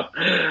 So,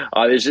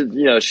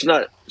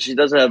 she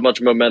doesn't have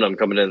much momentum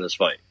coming in this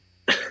fight.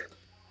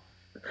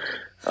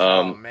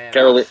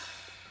 Karolina,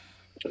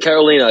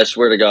 I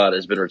swear to God,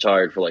 has been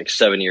retired for like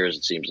 7 years,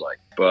 it seems like.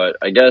 But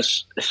I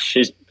guess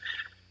she's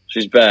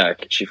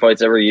back. She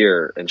fights every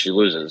year, and she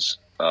loses.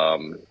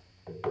 Neither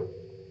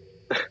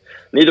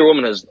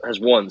woman has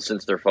won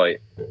since their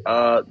fight.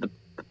 I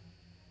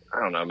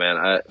don't know,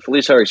 man.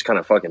 Felice Herrig's kind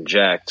of fucking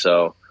jacked,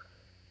 so...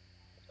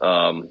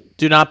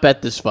 Do not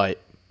bet this fight.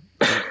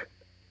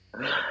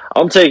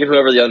 I'm taking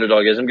whoever the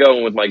underdog is. I'm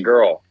going with my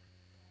girl,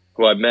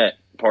 who I met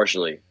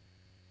partially,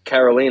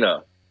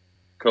 Karolina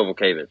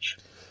Kowalkiewicz.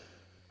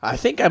 I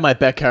think I might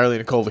bet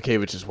Karolina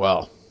Kowalkiewicz as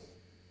well.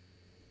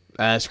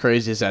 As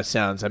crazy as that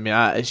sounds, I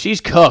mean, she's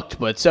cooked,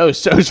 but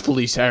so's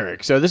Felice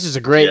Herrig. So this is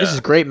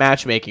great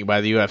matchmaking by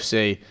the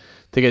UFC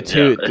to get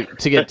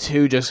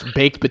two just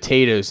baked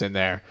potatoes in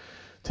there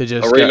to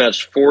just a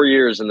rematch 4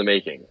 years in the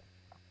making.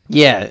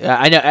 Yeah,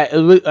 I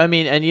know. I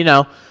mean, and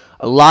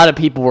a lot of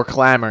people were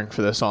clamoring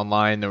for this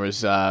online. There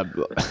was, I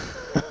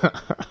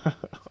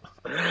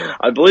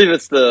believe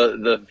it's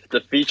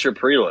the feature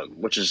prelim,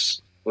 which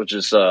is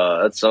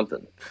that's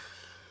something.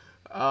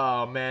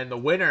 Oh man, the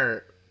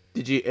winner.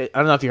 I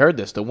don't know if you heard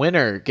this. The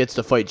winner gets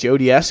to fight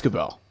Jody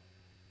Escobar.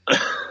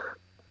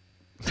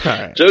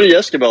 Right. Jody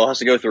Escobar has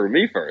to go through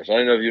me first. I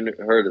don't know if you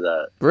heard of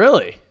that.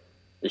 Really?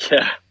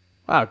 Yeah.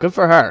 Wow, good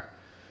for her.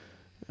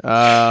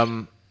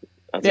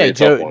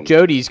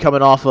 Jody's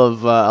coming off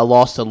of a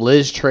loss to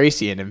Liz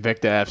Tracy in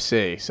Invicta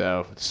FC.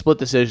 So, split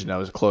decision. That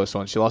was a close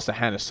one. She lost to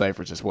Hannah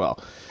Cyphers as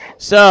well.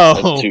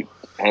 So,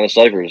 Hannah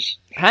Cyphers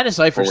still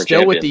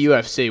champion. With the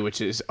UFC, which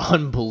is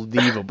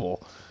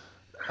unbelievable.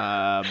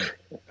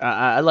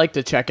 I like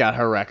to check out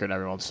her record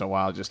every once in a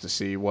while just to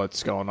see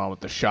what's going on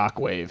with the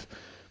Shockwave.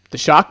 The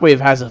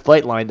Shockwave has a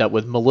fight lined up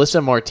with Melissa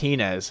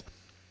Martinez.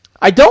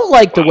 I don't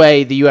like the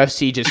way the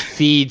UFC just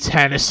feeds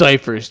Hannah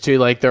Cyphers to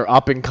like they're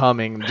up and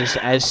coming just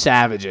as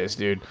savages,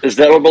 dude. Is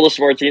that what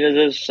Melissa Martinez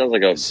is? Sounds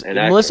like an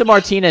Melissa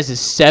Martinez is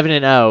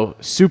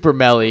 7-0, super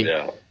melly,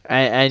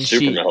 and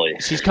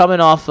she's coming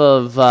off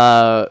of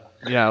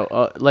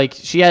like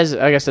she has.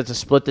 I guess that's a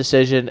split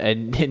decision,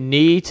 and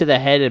knee to the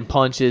head and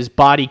punches,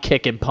 body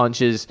kick and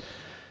punches.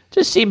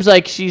 Just seems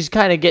like she's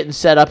kind of getting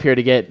set up here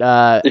to get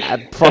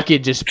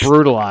fucking just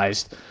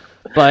brutalized.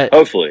 But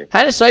hopefully,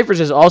 Hannah Cyphers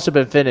has also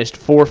been finished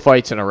 4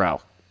 fights in a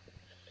row.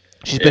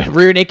 She's been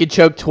rear naked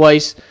choked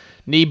twice,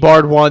 knee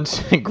barred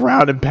once, and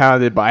ground and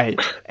pounded by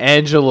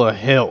Angela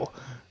Hill.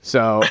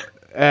 So, all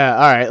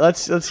right,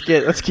 let's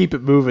keep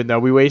it moving though.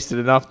 We wasted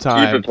enough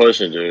time. Keep it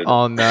pushing, dude.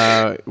 On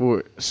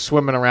we're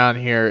swimming around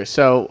here.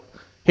 So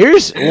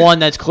here's one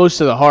that's close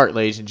to the heart,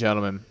 ladies and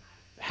gentlemen.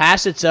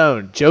 Hassett's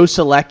own Joe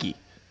Selecki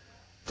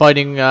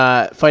fighting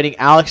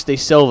Alex De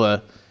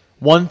Silva.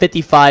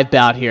 155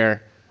 bout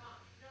here.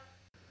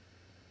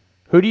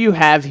 Who do you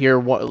have here?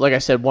 Like I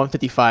said,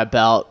 155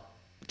 bout.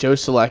 Joe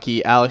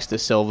Selecki, Alex De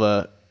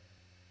Silva.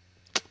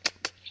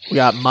 We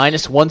got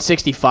minus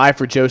 165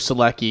 for Joe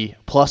Selecki,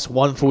 plus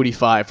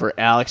 145 for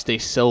Alex De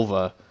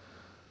Silva.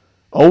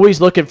 Always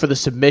looking for the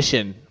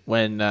submission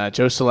when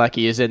Joe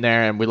Selecki is in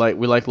there, and we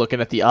like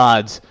looking at the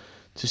odds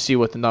to see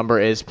what the number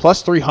is.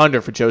 Plus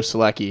 300 for Joe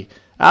Selecki.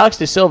 Alex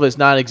De Silva is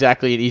not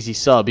exactly an easy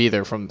sub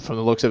either from the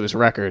looks of his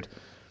record.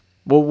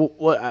 Well,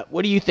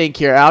 what do you think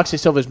here? Alex De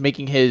Silva is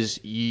making his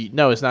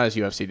no, it's not his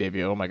UFC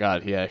debut. Oh my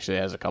God, he actually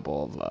has a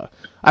couple of.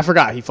 I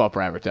forgot he fought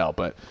Brad Riddell,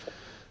 but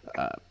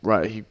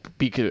right, he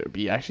beat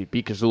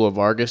Kazula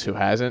Vargas, who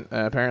hasn't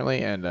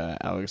apparently, and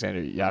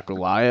Alexander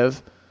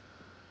Yakovlev.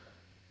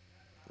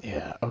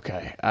 Yeah,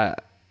 okay.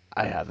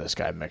 I have this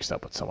guy mixed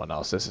up with someone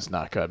else. This is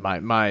not good.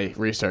 My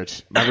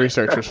research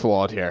was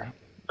flawed here.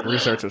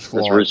 Research was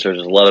flawed. This research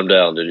has let him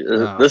down, dude.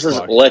 This is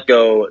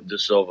Letko De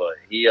Silva.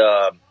 He,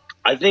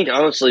 I think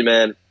honestly,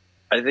 man,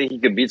 I think he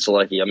could beat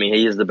Selecki. I mean,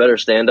 he is the better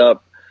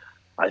stand-up.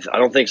 I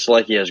don't think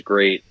Selecki has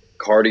great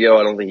cardio.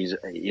 I don't think he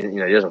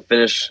doesn't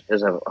finish. He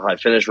doesn't have a high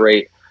finish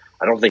rate.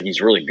 I don't think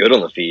he's really good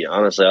on the feet.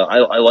 Honestly,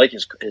 I like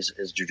his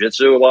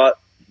jiu-jitsu a lot.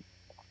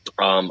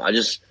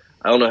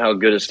 I don't know how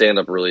good his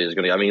stand-up really is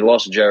going to be. I mean, he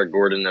lost to Jared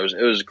Gordon. It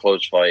was a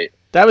close fight.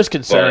 That was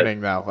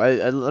concerning, though.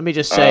 Let me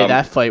just say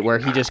that fight where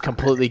he just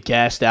completely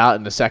gassed out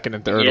in the second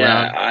and third round.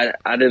 Yeah,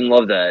 I didn't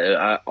love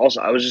that. I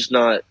was just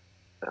not.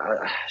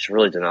 I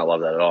really did not love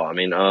that at all. I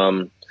mean,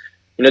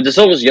 De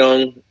Silva's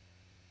young.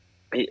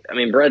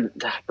 Brad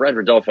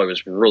Riddell fight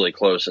was really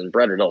close, and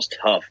Brad Riddell's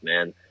tough,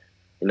 man.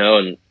 And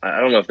I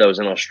don't know if that was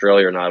in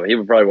Australia or not, but he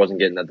probably wasn't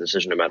getting that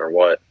decision no matter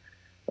what.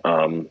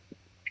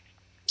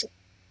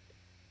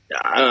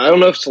 I don't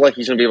know if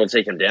Selecki's going to be able to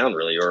take him down,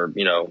 really, or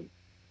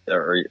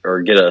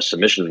get a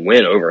submission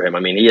win over him.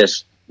 I mean, he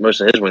has most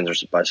of his wins are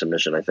by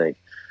submission, I think.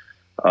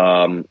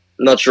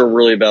 Not sure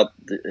really about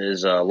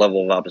his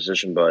level of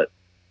opposition, but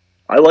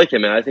I like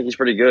him, and I think he's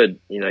pretty good.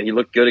 He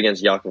looked good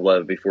against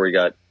Yakovlev before he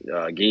got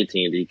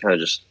guillotined. He kind of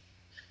just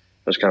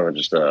it was kind of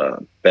just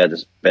a bad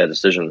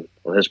decision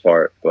on his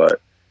part. But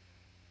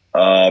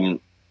I'm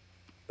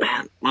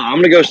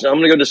gonna go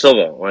De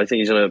Silva. I think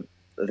he's gonna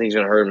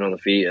hurt him on the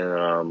feet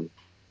and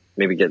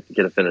maybe get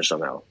a finish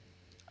somehow.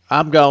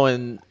 I'm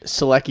going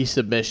Selecki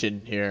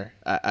submission here.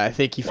 I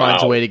think he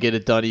finds a way to get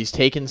it done. He's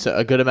taken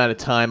a good amount of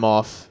time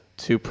off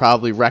to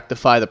probably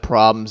rectify the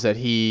problems that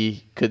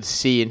he could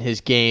see in his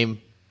game.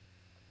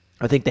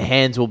 I think the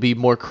hands will be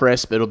more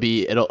crisp.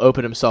 It'll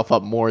open himself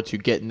up more to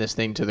getting this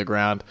thing to the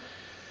ground.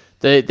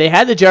 They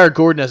had the Jared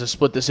Gordon as a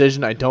split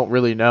decision. I don't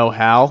really know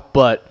how,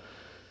 but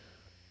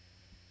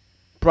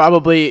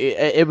probably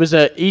it was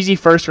an easy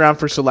first round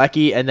for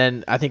Selecki, and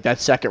then I think that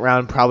second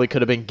round probably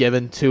could have been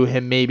given to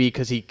him maybe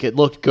because he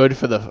looked good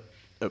for the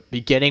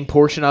beginning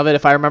portion of it,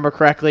 if I remember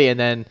correctly, and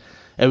then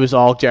it was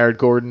all Jared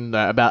Gordon.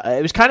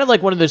 It was kind of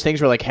like one of those things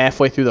where like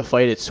halfway through the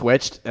fight it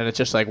switched, and it's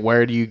just like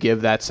where do you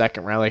give that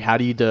second round? Like how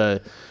do you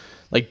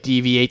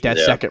deviate that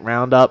second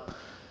round up?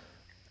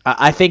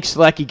 I think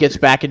Selecki gets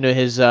back into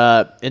his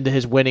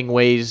winning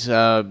ways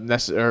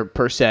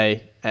per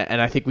se.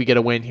 And I think we get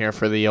a win here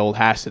for the old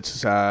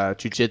Hassett's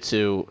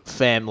Jiu-Jitsu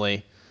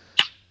family.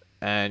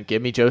 And give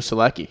me Joe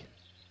Selecki.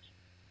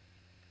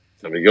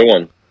 That'd be a good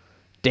one.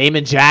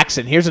 Damon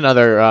Jackson. Here's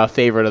another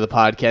favorite of the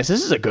podcast.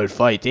 This is a good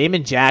fight.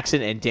 Damon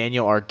Jackson and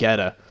Daniel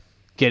Argueta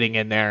getting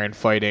in there and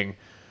fighting.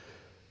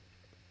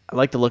 I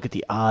like to look at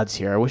the odds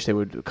here. I wish they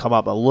would come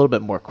up a little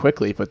bit more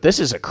quickly. But this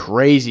is a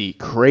crazy,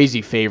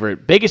 crazy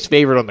favorite. Biggest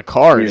favorite on the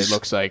card, it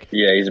looks like.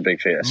 Yeah, he's a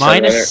big favorite.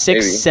 Minus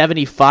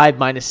 675,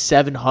 minus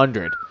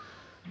 700.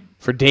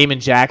 For Damon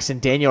Jackson,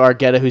 Daniel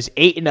Argueta, who's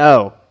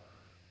 8-0,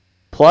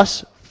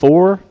 plus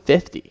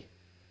 450.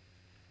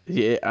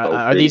 Yeah,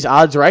 are these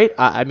odds right?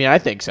 I mean, I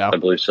think so. I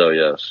believe so,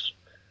 yes.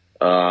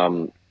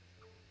 Yeah,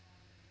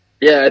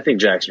 I think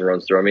Jackson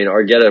runs through. I mean,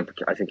 Argueta,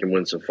 I think, can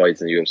win some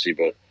fights in the UFC,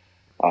 but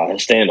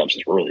his stand-ups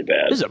is really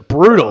bad. This is a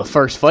brutal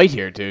first fight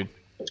here, dude.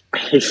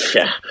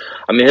 Yeah.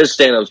 I mean, his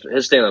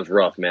stand-up's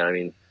rough, man. I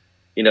mean,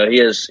 he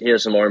has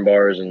some arm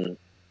bars and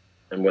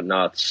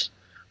whatnots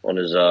on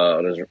his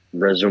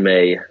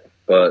resume.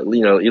 But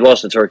he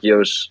lost to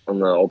Turkios on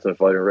the Ultimate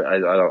Fighter.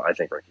 I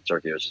think Ricky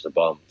Turkios is a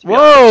bum.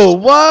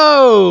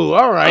 Whoa!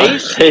 All right,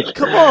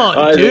 come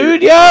on,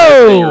 dude,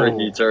 I think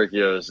Ricky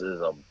Turkios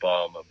is a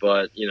bum.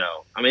 But he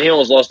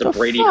almost lost to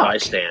Brady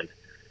Highstand.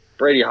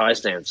 Brady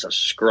Highstand's a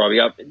scrub.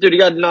 He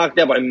got knocked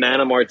out by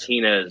Manny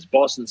Martinez.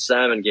 Boston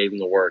Salmon gave him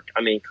the work.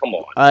 I mean, come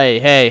on.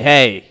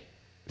 Hey.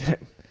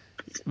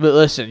 But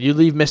listen, you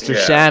leave Mr.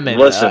 Salmon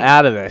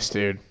out of this,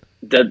 dude.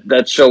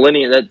 That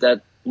Shalinian,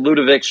 that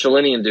Ludovic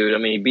Shalinian dude, I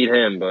mean, he beat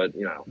him, but,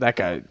 That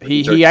guy,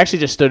 he actually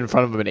just stood in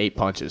front of him in 8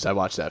 punches. I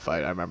watched that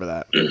fight. I remember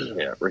that.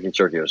 Yeah, Ricky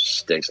Turkios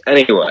stinks.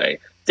 Anyway,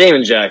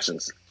 Damon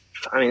Jackson's,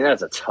 I mean,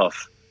 that's a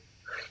tough...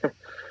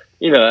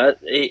 he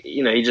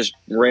just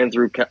ran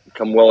through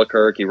Kamuela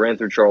Kirk. He ran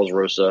through Charles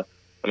Rosa.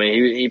 I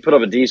mean, he put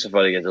up a decent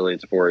fight against Ilia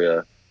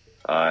Topuria.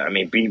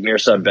 Beat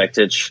Mirsad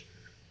Bektic.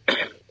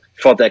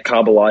 Fought that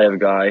Kabalayev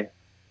guy.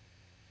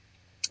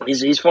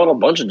 He's fought a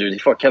bunch of dudes. He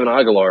fought Kevin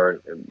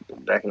Aguilar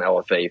back in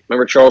LFA.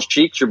 Remember Charles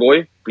Cheeks, your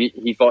boy?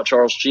 He fought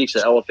Charles Cheeks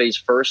at LFA's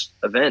first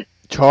event.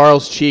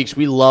 Charles Cheeks,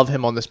 we love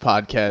him on this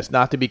podcast,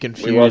 not to be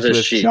confused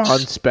with Cheeks. John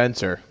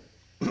Spencer.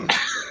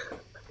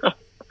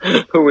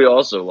 Who we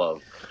also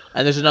love.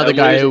 And there's another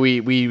guy who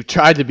we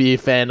tried to be a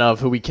fan of,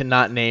 who we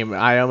cannot name.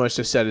 I almost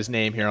just said his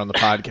name here on the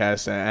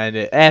podcast, and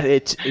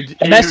it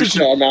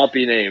shall not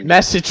be named.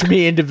 Message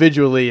me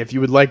individually if you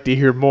would like to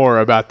hear more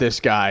about this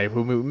guy,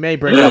 who we may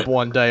bring up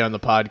one day on the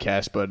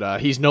podcast, but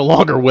he's no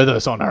longer with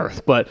us on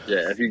Earth. But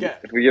if we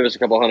give us a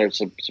couple hundred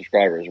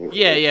subscribers,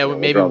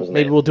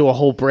 maybe we'll do a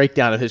whole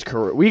breakdown of his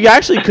career. We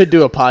actually could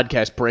do a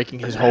podcast breaking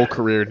his whole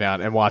career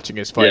down and watching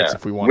his fights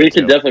if we wanted to. We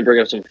could definitely bring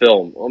up some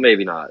film. Well,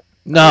 maybe not.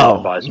 No.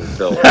 Buy some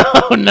film.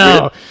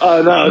 No.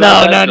 Oh, no,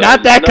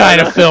 not that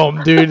kind of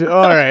film, dude.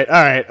 All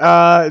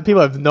right.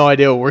 People have no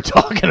idea what we're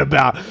talking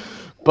about.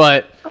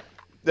 But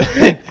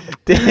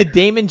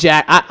Damon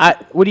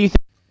what do you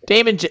think?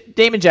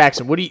 Damon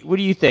Jackson, what do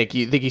you think?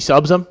 You think he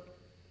subs him?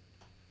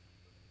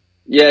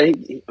 Yeah,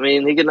 he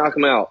could knock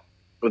him out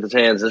with his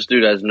hands. This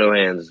dude has no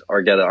hands.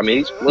 Argetta. I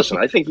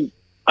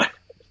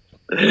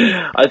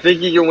think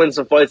he can win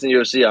some fights in the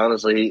UFC.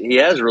 Honestly, he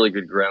has a really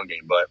good ground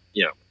game, but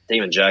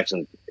Damon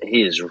Jackson,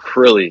 he is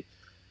really,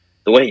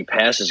 the way he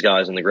passes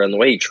guys on the ground, the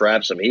way he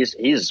traps them, he's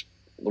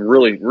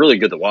really, really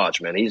good to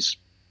watch, man. He's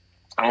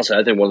honestly,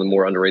 I think, one of the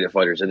more underrated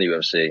fighters in the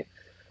UFC.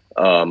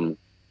 To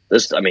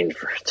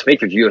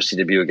make your UFC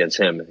debut against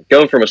him,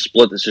 going from a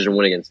split decision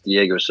win against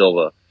Diego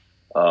Silva,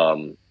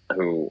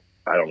 who,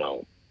 I don't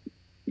know,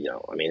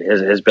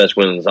 his best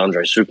win is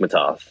Andrei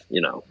Sukhmatov,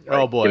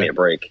 Oh, boy. Give me a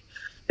break.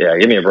 Yeah,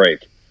 give me a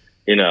break.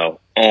 Give me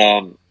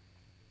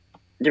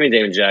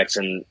Damon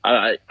Jackson.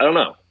 I don't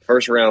know.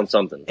 First round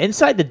something.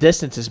 Inside the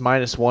distance is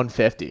minus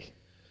 150.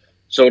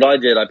 So what I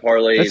did, I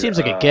parlayed. That seems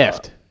like a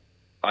gift.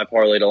 I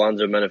parlayed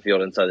Alonzo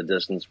Menefield inside the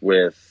distance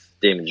with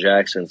Damon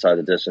Jackson inside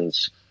the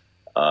distance,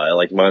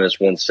 like minus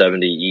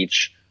 170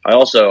 each.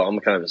 I'm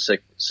kind of a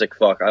sick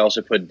fuck. I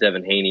also put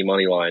Devin Haney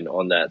money line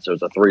on that, so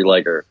it's a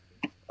 3-legger.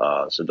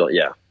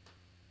 Yeah.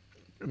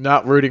 I'm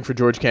not rooting for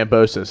George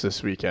Kambosos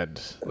this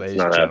weekend,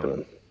 ladies and gentlemen.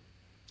 Happening.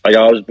 Like,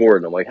 I was bored,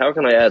 and I'm like, how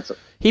can I add some?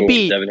 He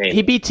beat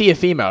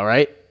Tiafimo,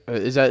 right?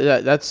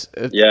 That's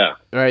yeah,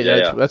 right.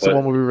 That's the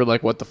one where we were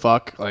like, what the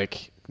fuck?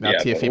 Like, now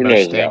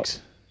Tiafimo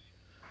stinks.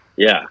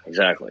 Yeah,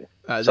 exactly.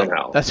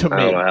 Somehow that's what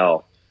I don't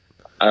know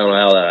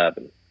how that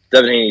happened.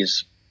 Devin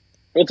Haney's.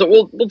 We'll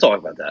talk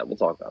about that. We'll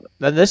talk about it.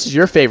 Then this is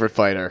your favorite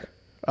fighter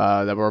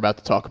that we're about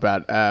to talk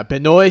about,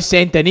 Benoit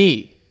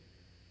Saint-Denis.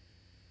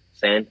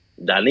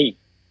 Saint-Denis.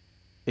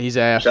 He's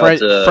a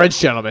French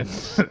gentleman.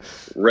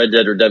 Red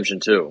Dead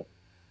Redemption 2.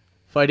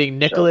 Fighting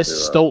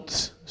Nicholas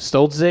Stoltz.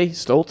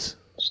 Stoltz?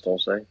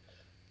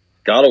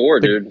 God of War,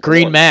 dude.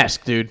 Green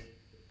Mask, dude.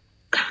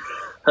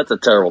 That's a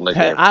terrible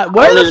nickname. I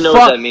don't even know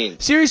what that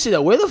means. Seriously,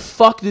 though, where the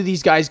fuck do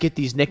these guys get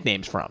these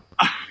nicknames from?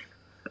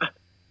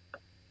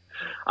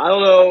 I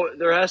don't know.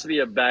 There has to be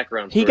a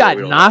background story. He got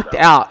knocked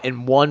out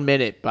in 1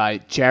 minute by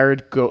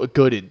Jared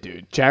Gooden,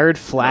 dude. Jared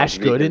Flash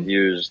Gooden?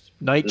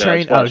 Night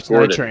Train? It's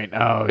Night Train.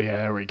 Oh, yeah,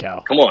 there we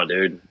go. Come on,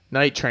 dude.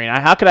 Night Train.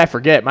 How could I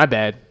forget? My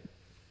bad.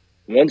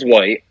 One's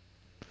white.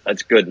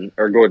 That's Gooden.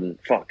 Or Gordon.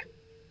 Fuck.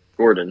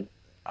 Gordon.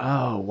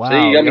 Oh, wow.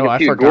 So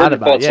I forgot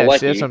about it. Yeah,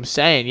 see, that's what I'm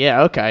saying.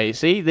 Yeah, okay.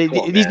 See,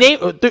 these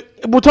names,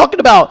 we're talking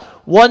about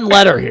one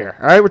letter here,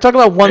 all right? We're talking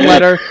about one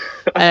letter,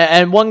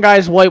 and one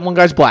guy's white, one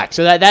guy's black.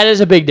 So that is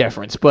a big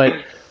difference, but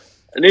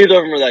neither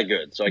of them are that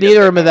good. So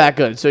neither of them are that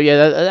good. So,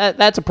 yeah,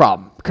 that's a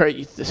problem.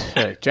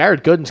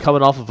 Jared Gooden's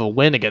coming off of a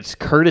win against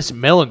Curtis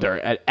Millender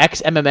at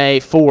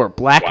XMMA 4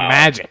 Black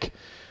Magic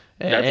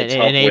in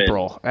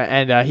April.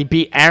 And he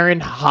beat Aaron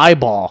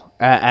Highball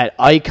at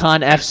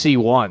Icon FC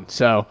 1.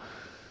 So,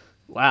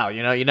 wow,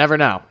 you never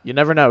know. You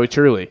never know,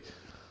 truly.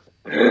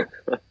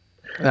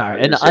 All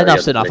right,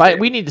 enough's enough.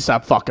 We need to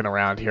stop fucking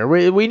around here.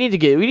 We need to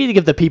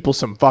give the people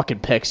some fucking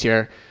picks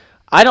here.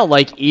 I don't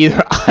like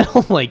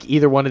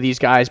either one of these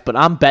guys, but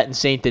I'm betting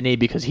Saint Denis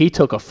because he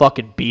took a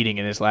fucking beating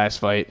in his last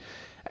fight,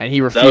 and he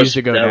refused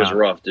to go down. That was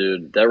rough,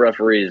 dude. That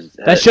referee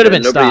should have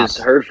been stopped. Nobody's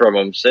heard from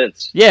him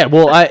since. Yeah,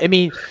 well, I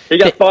mean, he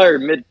got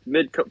fired mid.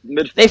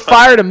 They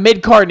fired him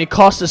mid card, and it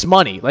cost us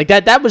money. Like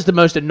that was the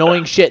most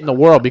annoying shit in the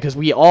world because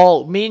me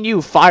and you,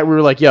 we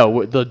were like,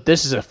 yo,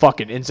 this is a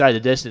fucking inside the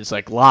distance,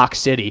 like Lock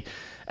City.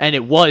 And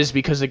it was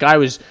because the guy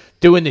was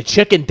doing the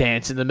chicken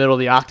dance in the middle of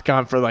the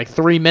octagon for like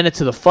 3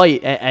 minutes of the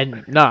fight,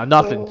 and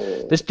nothing.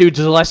 This dude,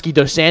 Zaleski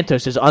Dos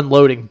Santos, is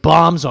unloading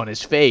bombs on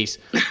his face,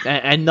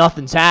 and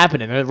nothing's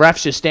happening. And the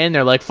ref's just standing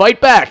there like,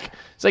 fight back.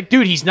 It's like,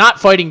 dude, he's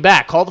not fighting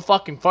back. Call the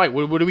fucking fight.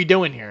 What are we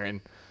doing here?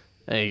 And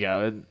there you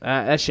go.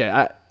 That shit.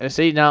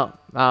 See, now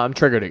I'm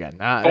triggered again.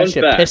 That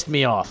shit pissed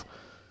me off.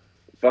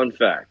 Fun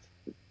fact.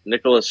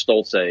 Nicholas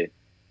Stoltze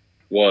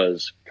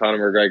was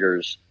Conor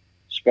McGregor's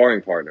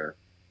sparring partner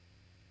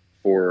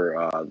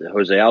for the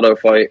Jose Aldo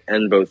fight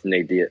and both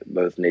Nate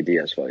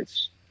Diaz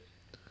fights.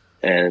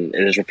 And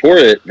it is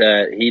reported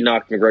that he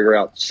knocked McGregor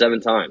out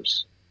 7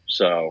 times.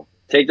 So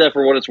take that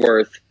for what it's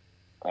worth.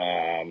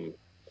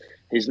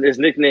 His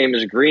nickname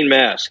is Green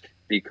Mask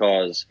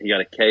because he got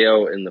a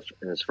KO in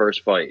his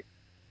first fight,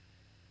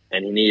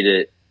 and he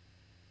needed.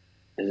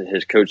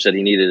 His coach said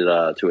he needed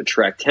to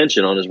attract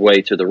tension on his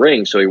way to the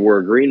ring, so he wore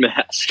a green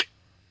mask,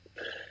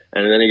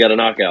 and then he got a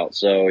knockout.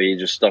 So he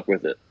just stuck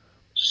with it.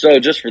 So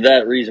just for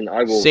that reason,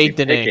 I will be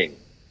picking.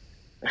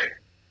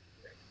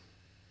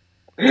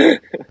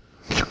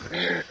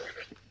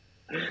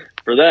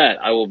 For that,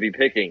 I will be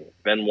picking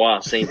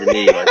Benoit Saint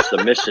Denis by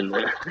submission.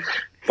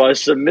 By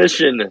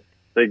submission,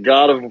 the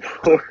God of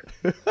War,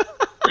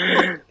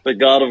 the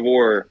God of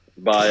War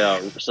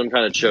by some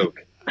kind of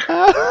choke.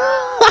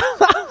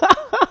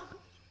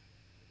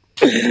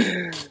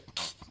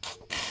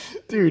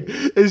 Dude,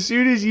 as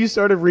soon as you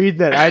started reading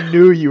that, I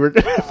knew you were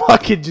gonna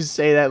fucking just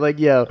say that. Like,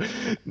 yo,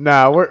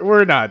 nah,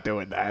 we're not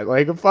doing that.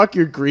 Like, fuck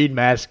your green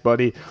mask,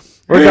 buddy.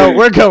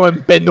 We're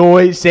going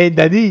Benoit Saint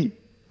Denis,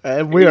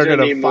 and we are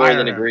gonna need fire more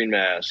than him. a green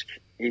mask.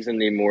 He's gonna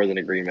need more than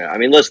a green mask. I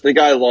mean, listen, the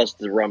guy lost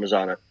to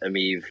Ramazan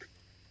Emeev.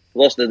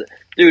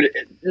 Dude,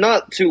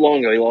 not too long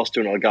ago, he lost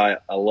to a guy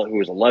who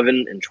was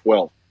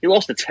 11-12. He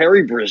lost to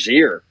Terry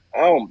Brazier.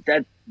 Oh,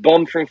 that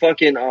bum from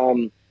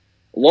fucking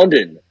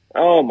London.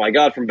 Oh my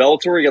God, from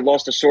Bellator, he got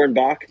lost to Soren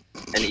Bach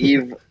and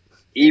Yves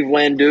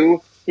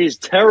Landau. He's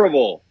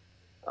terrible.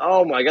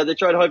 Oh my God, they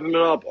tried hyping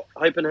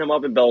him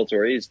up in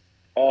Bellator. He's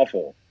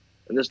awful,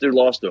 and this dude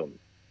lost to him.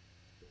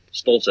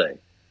 Stolze.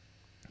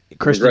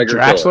 Christian McGregor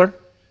Draxler. killer.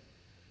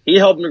 He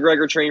helped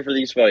McGregor train for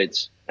these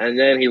fights, and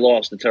then he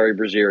lost to Terry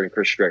Brazier and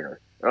Chris Stringer.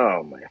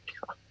 Oh my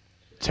God.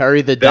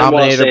 Terry the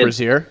Dominator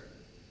Brazier.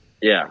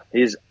 Yeah,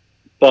 he's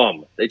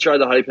bum. They tried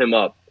to hype him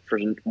up for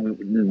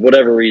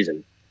whatever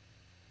reason.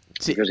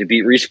 Because he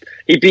beat Reese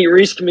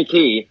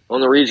McKee on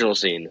the regional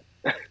scene.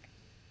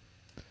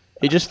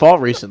 He just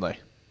fought recently.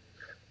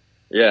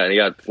 Yeah, and he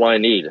got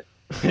flying kneed.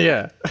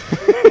 Yeah.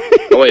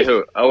 Oh wait,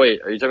 who? Oh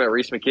wait, are you talking about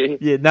Reese McKee?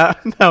 Yeah,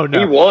 no.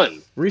 He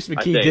won. Reese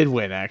McKee did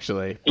win,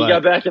 actually. He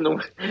got back in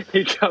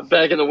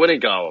the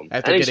winning column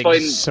after getting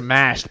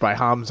smashed by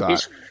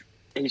Hamzat.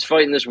 He's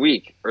fighting this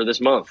week or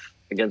this month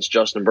against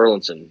Justin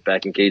Burlinson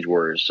back in Cage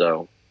Warriors.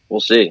 So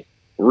we'll see.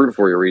 We're rooting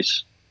for you,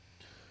 Reese.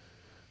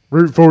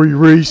 Root for you,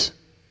 Reese.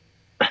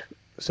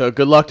 So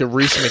good luck to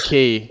Reese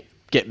McKee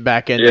getting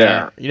back in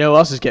there. You know who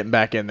else is getting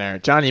back in there?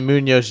 Johnny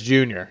Munoz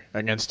Jr.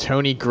 against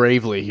Tony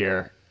Gravely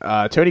here.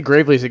 Tony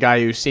Gravely is a guy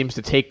who seems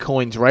to take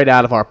coins right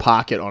out of our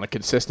pocket on a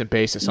consistent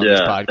basis on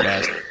this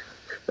podcast.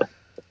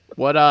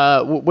 What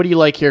do you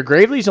like here?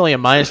 Gravely's only a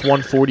minus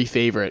 140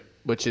 favorite,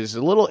 which is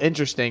a little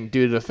interesting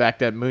due to the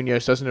fact that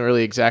Munoz doesn't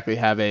really exactly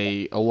have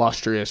a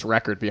illustrious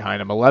record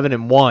behind him.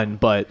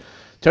 11-1, but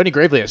Tony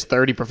Gravely has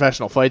 30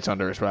 professional fights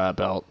under his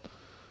belt.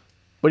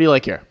 What do you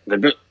like here?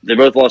 They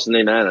both lost to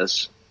Nate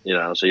Maness,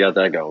 so you got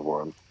that going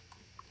for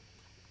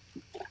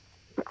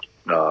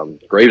him.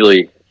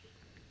 Gravely,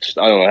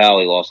 I don't know how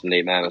he lost to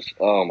Nate Maness.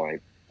 Oh my! I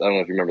don't know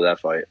if you remember that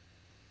fight.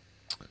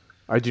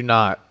 I do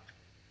not.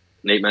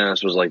 Nate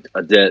Maness was like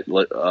a dead.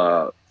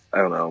 I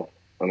don't know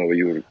what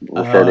you would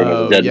refer to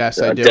him as.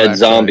 A dead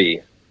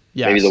zombie.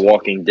 Yes. Maybe the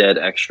Walking Dead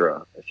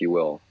extra, if you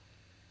will.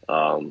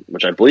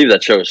 Which I believe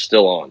that show is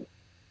still on.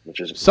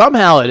 Which is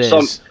somehow it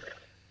is.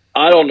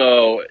 I don't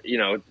know.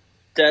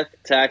 Death,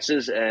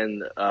 taxes,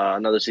 and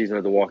another season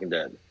of The Walking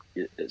Dead.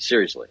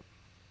 Seriously,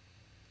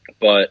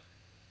 but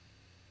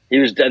he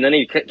was, and then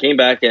he came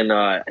back and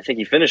I think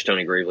he finished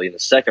Tony Gravely in the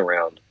second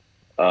round.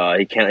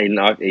 He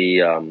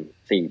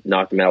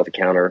knocked him out with the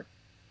counter.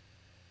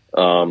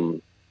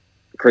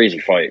 Crazy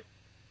fight.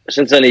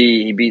 Since then,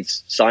 he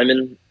beats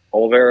Simon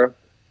Oliveira.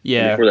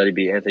 Yeah. And before that, he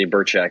beat Anthony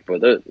Burchak,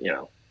 but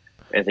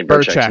Anthony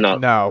Burchak's not.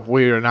 No,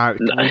 we are not.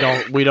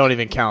 We don't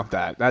even count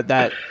that.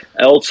 That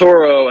El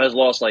Toro has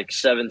lost like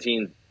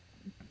 17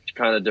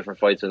 kind of different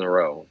fights in a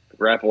row: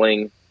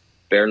 grappling,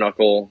 bare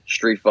knuckle,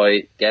 street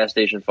fight, gas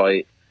station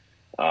fight,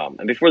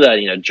 and before that,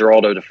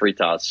 Geraldo de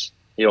Freitas.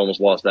 He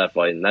almost lost that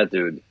fight, and that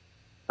dude,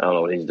 I don't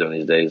know what he's doing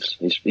these days.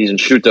 He's in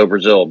Chuto,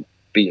 Brazil,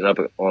 beating up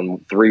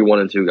on 3, 1,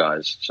 and 2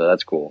 guys. So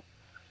that's cool.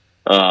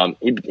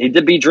 He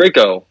did beat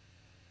Draco.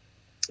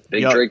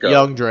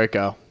 Young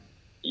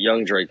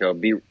Draco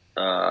beat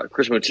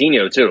Chris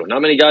Moutinho too.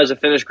 Not many guys have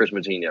finished Chris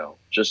Moutinho.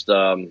 Just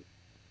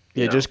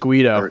just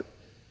Guido.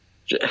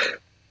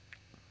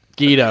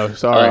 Guido,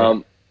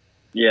 sorry.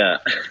 Yeah.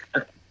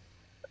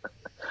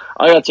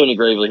 I got Tony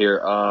Gravely here.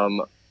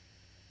 What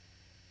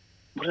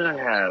did I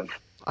have?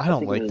 I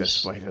don't like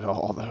this fight at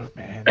all, though,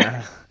 man.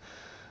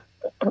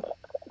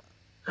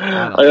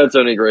 I got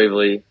Tony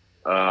Gravely.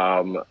 What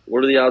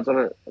are the odds on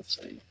it? Let's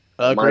see.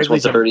 Minus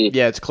 130.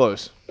 Yeah, it's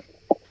close.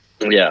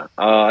 Yeah,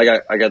 I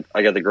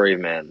got the Grave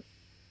Man.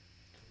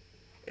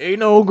 Ain't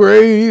no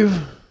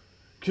grave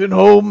can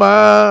hold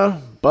my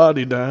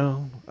body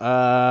down.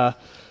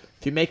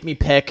 If you make me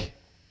pick,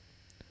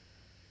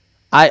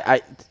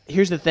 I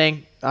here's the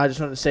thing. I just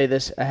want to say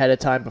this ahead of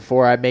time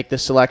before I make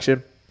this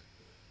selection.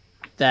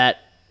 That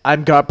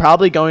I'm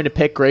probably going to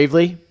pick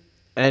Gravely,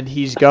 and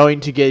he's going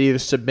to get either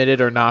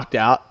submitted or knocked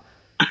out.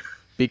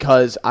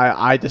 because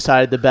I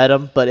decided to bet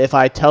him. But if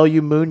I tell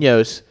you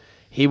Munoz,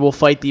 he will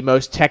fight the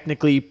most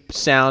technically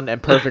sound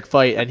and perfect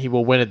fight, and he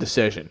will win a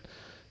decision.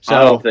 So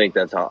I don't think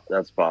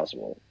that's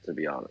possible, to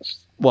be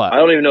honest. What? I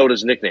don't even know what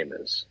his nickname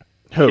is.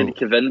 Who?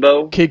 Kid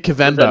Kavenbo? Kid Kavenbo.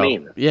 What does that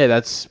mean? Yeah,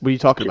 that's what are you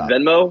talking about?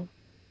 Venmo?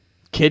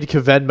 Kid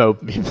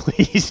Kavenmo, me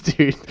please,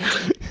 dude.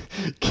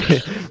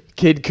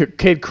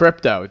 Kid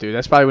Crypto, dude.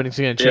 That's probably when he's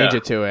going to change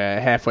it to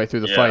halfway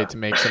through the fight to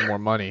make some more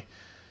money.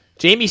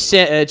 Jamie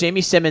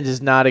Simmons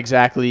is not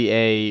exactly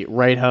a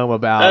write home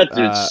about that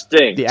dude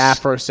stinks. The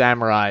Afro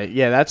Samurai.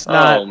 Yeah, that's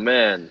not. Oh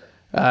man,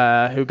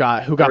 who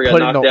got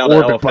put in the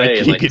orbit by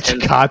Giga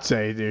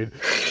Chikadze, dude.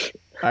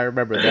 I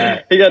remember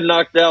that. He got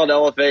knocked down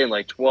LFA in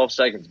like 12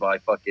 seconds by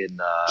fucking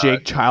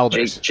Jake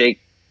Childers.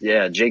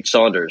 Jake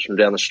Saunders from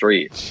down the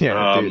street.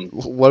 Yeah, dude,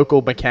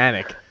 local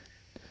mechanic.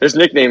 His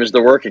nickname is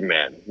the Working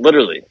Man,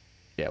 literally.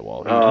 Yeah,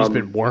 well, he's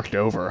been worked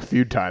over a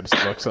few times.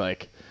 It looks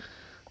like.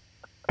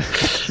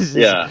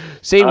 Yeah.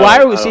 See,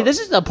 this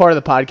is the part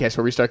of the podcast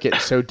where we start getting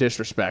so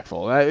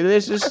disrespectful.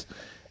 These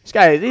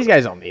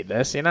guys don't need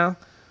this, you know.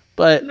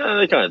 But no,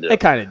 they kind of do. They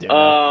kind of do.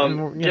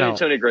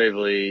 Tony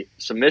Gravely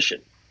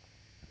submission.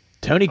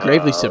 Tony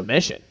Gravely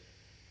submission.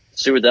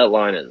 See what that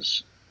line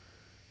is.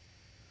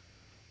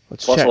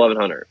 Let's plus check.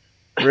 1100.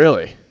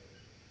 Really?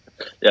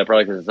 Yeah,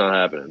 probably because it's not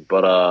happening.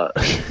 But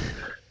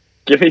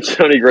give me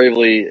Tony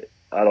Gravely.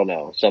 I don't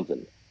know,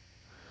 something.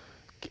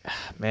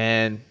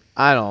 Man,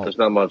 I don't. There's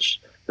not much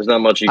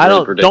you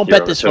can predict. Don't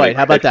bet this fight.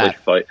 How about that?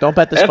 Fight. Don't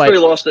bet this after fight. He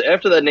lost,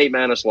 after that Nate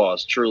Maness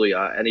loss, truly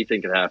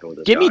anything can happen with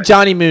this. Give me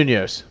Johnny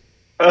Munoz.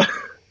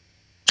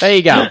 There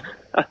you go.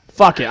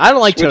 Fuck it. I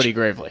don't like Tony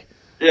Gravely.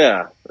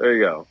 Yeah, there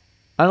you go.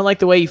 I don't like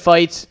the way he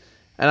fights,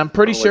 and I'm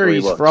pretty sure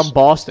he's from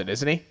Boston,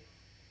 isn't he?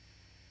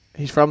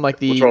 He's from like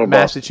the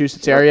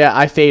Massachusetts area.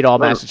 I fade all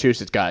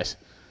Massachusetts guys.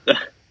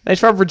 He's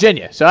from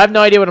Virginia, so I have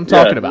no idea what I'm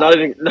talking about. Not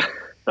even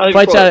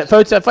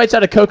fights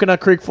out of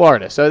Coconut Creek,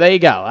 Florida. So there you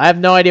go. I have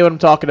no idea what I'm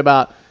talking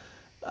about.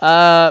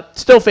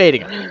 Still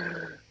fading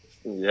him.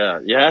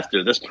 Yeah, you have to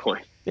at this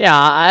point. Yeah,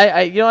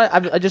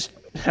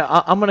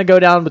 I'm going to go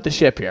down with the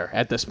ship here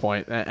at this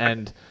point,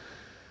 and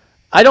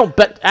I don't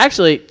bet.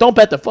 Actually, don't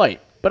bet the fight,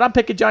 but I'm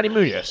picking Johnny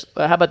Munoz.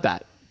 How about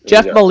that?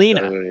 Jeff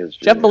Molina.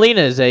 Jeff Molina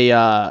is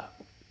a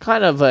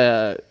kind of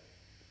a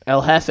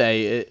El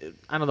Jefe.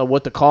 I don't know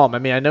what to call him. I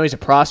mean, I know he's a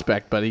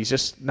prospect, but he's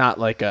just not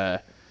like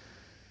a.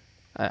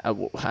 I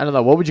don't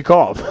know. What would you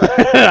call him?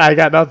 I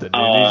got nothing.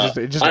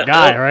 Dude. He's just a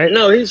guy, right?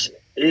 No, he's.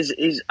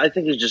 I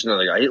think he's just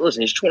another guy.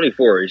 Listen, he's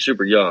 24. He's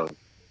super young.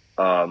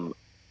 I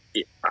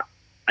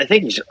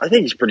think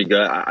he's pretty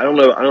good. I don't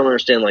know. I don't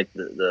understand like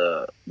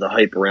the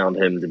hype around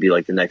him to be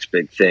like the next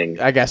big thing.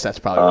 I guess that's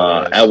probably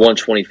what it is. At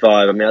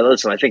 125. I mean,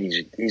 listen. I think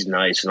he's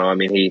nice. You know, I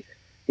mean,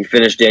 he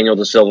finished Daniel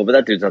Da Silva, but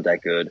that dude's not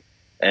that good.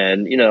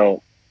 And you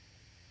know,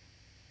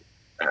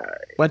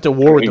 went to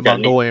war with the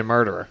Mongolian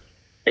murderer.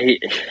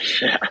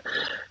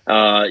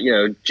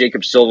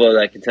 Jacob Silva,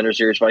 that Contender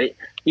Series fight,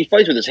 he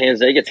fights with his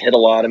hands. He gets hit a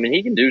lot. I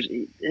mean,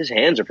 his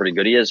hands are pretty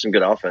good. He has some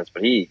good offense,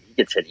 but he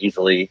gets hit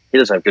easily. He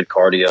doesn't have good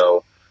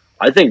cardio.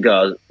 I think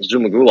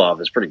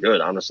Zumagulov is pretty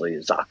good, honestly.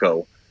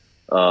 Zako,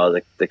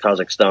 the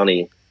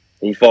Kazakhstani,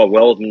 he fought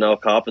well with Manel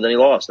Kopp, and then he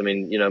lost. I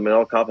mean,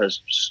 Manel Kopp has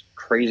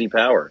crazy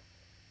power.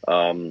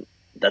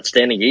 That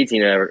standing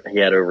 18 he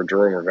had over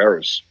Jerome Rivera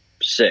was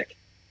sick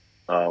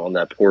on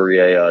that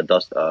Poirier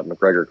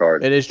McGregor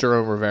card. It is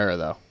Jerome Rivera,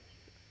 though.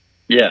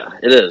 Yeah,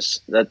 it is.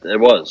 It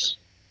was.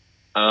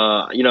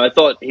 I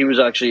thought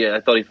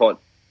he fought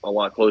a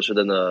lot closer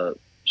than the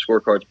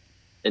scorecards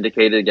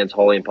indicated against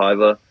Hawley and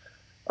Paiva.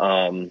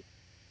 The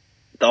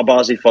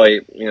Albazi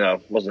fight,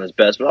 wasn't his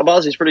best, but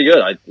Albazi's pretty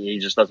good. He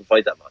just doesn't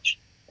fight that much.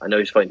 I know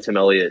he's fighting Tim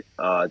Elliott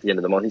at the end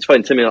of the month. He's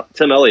fighting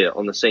Tim Elliott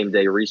on the same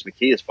day Reese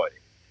McKee is fighting.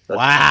 That's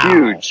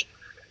wow.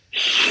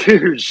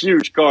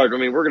 Huge card. I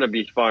mean, we're going to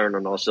be firing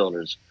on all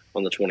cylinders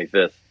on the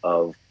 25th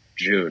of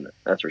June.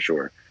 That's for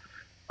sure.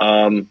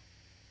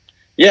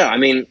 Yeah, I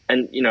mean,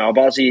 and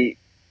Albazi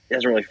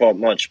hasn't really fought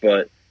much,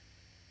 but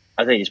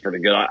I think he's pretty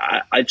good.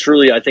 I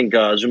think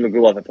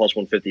Zumagulov at plus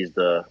 150 is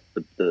the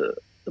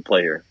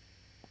play here.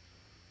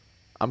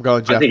 I'm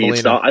going Jeff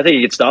Molina. I think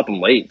he could stop him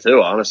late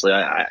too. Honestly,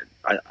 I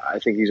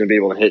think he's going to be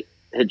able to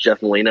hit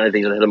Jeff Molina. I think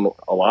he's going to hit him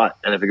a lot,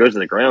 and if it goes to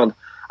the ground,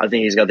 I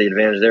think he's got the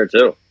advantage there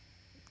too.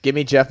 Give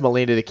me Jeff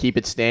Molina to keep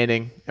it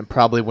standing and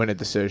probably win a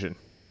decision.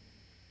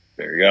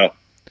 There you go.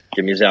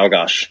 Give me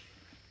Zalgosh.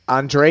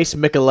 Andres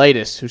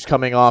Michailidis, who's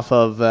coming off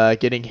of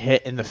getting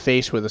hit in the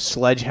face with a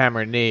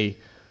sledgehammer knee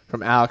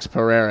from Alex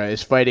Pereira,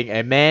 is fighting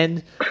a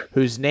man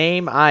whose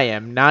name I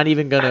am not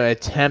even going to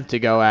attempt to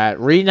go at.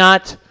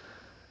 Rinat.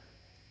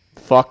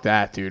 Fuck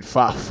that, dude.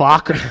 Fuck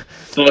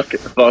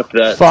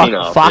that.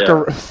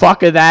 Fuck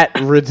that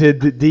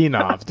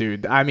Radinov,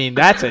 dude. I mean,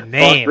 that's a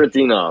name. Fuck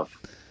Radinov.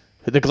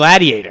 The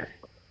Gladiator,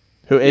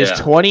 who is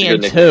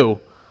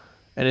 20-2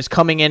 and is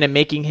coming in and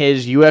making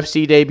his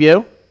UFC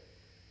debut,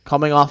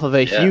 coming off of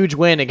a huge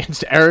win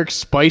against Eric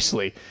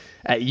Spicely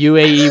at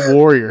UAE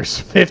Warriors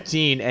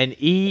 15 and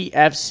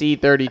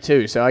EFC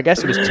 32. So I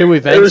guess it was two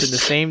events in the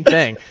same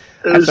thing.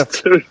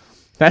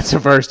 That's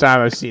the first time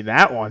I've seen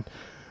that one.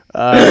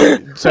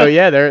 So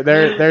yeah,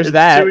 there's It's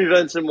that. 2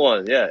 events in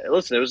one. Yeah,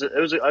 listen, it was.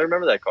 I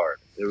remember that card.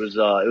 It was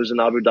in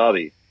Abu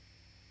Dhabi.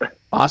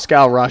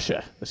 Moscow,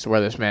 Russia. This is where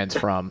this man's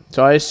from.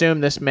 So I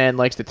assume this man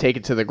likes to take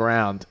it to the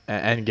ground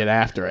and get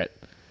after it.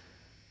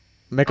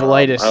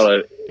 Michaelitis. I don't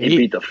know. He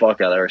beat the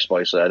fuck out of Eric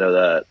Spicer. I know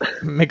that.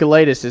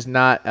 Michaelitis is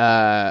not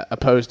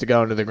opposed to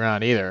going to the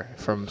ground either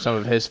from some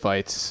of his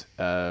fights.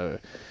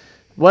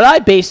 What I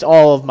based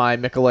all of my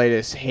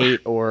Michaelitis hate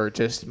or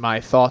just my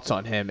thoughts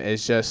on him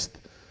is just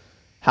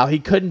how he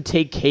couldn't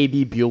take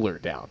KB Bueller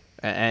down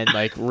and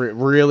like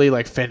really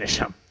like finish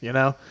him, you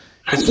know?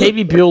 Because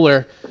KB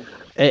Bueller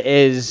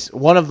is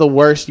one of the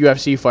worst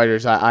UFC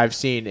fighters I've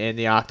seen in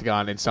the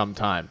octagon in some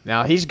time.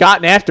 Now he's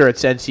gotten after it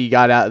since he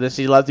got out. Since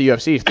he left the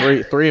UFC,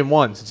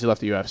 3-1 since he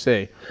left the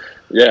UFC.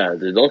 Yeah,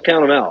 dude, don't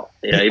count him out.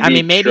 Yeah, I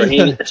mean, maybe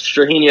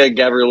Strahinja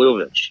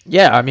Gavrilovich.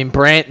 Yeah, I mean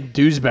Brant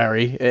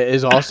Dewsbury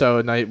is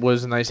also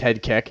was a nice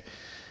head kick.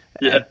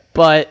 Yeah,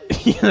 but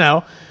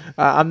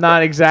I'm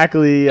not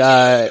exactly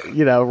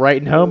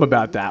writing home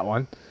about that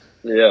one.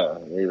 Yeah,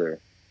 neither.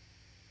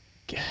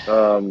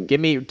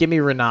 Give me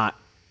Renat.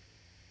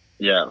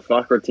 Yeah,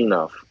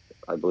 Fakhratinov,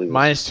 I believe.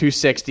 Minus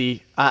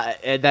 260.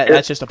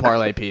 That's just a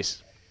parlay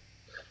piece.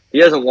 He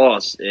hasn't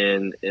lost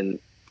in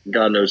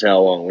God knows how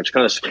long, which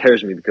kind of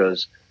scares me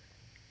because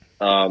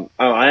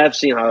I have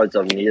seen highlights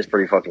of him. He is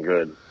pretty fucking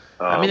good.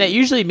 I mean, that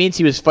usually means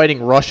he was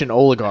fighting Russian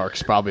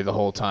oligarchs probably the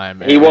whole time.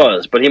 He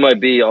was, but he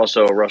might be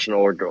also a Russian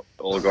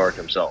oligarch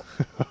himself.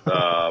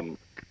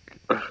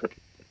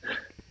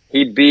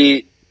 He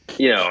beat,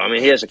 he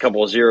has a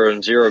couple of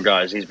 0-0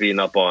 guys he's beating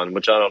up on,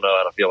 which I don't know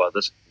how to feel about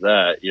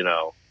that.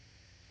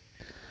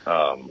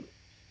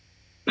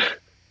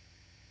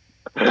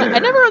 I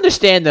never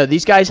understand though.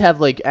 These guys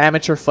have like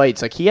amateur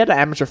fights. Like he had an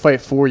amateur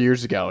fight 4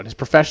 years ago, and his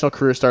professional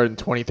career started in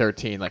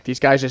 2013. Like these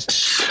guys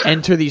just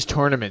enter these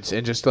tournaments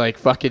and just like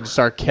fucking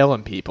start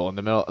killing people in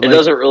the middle. It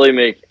doesn't really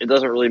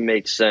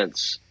make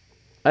sense.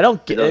 I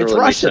don't get it. It's really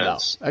Russia though.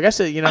 I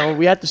guess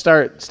we have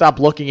to stop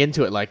looking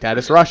into it like that.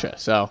 It's Russia,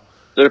 so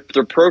their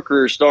pro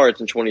career starts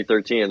in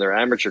 2013 and their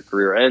amateur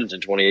career ends in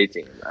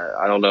 2018.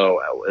 I don't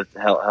know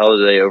how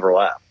do they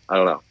overlap. I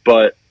don't know,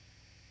 but.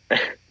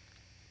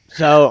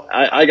 So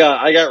I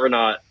got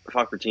Renat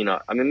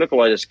Fakhratinov. I mean,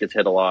 Michaelitis gets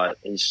hit a lot.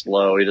 He's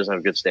slow. He doesn't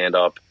have good stand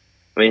up.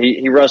 I mean,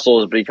 he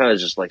wrestles, but he kind of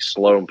just like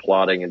slow and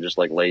plodding and just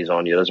like lays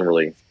on you. Doesn't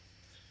really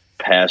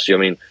pass you. I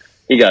mean,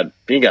 he got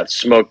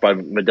smoked by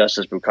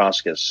Modestas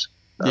Bukauskas.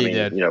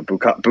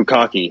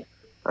 Bukaki.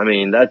 I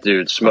mean, that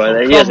dude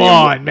smoked. Come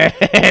on, man.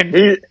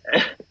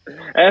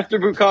 After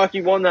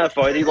Bukaki won that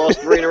fight, he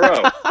lost 3 in a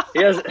row.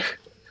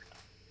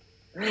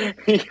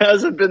 He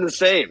hasn't been the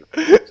same.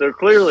 So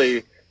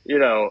clearly,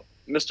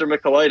 Mr.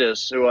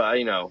 Michaelitis, who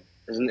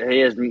he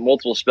has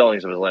multiple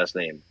spellings of his last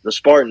name. The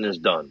Spartan is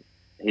done.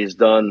 He's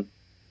done.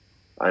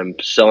 I'm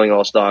selling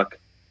all stock.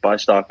 Buy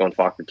stock on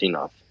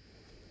Fakhratinov.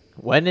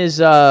 When's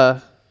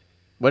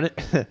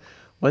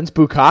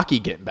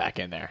Bukaki getting back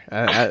in there?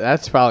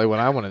 That's probably what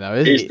I want to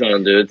know. He's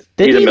done, dude.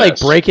 Did he like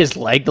break his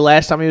leg the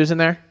last time he was in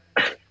there?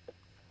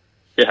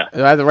 Yeah.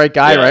 I have the right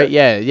guy, right?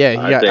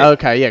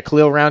 Yeah.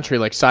 Khalil Roundtree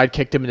like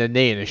sidekicked him in the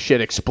knee and his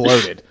shit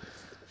exploded.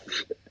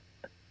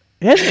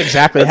 He hasn't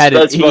exactly had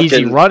an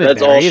easy run in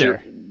there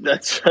either.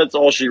 That's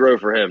all she wrote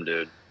for him,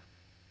 dude.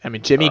 I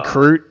mean, Jimmy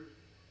Crute,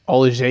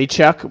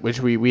 Olejniczuk, which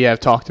we have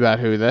talked about,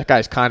 who that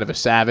guy's kind of a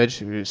savage,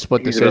 who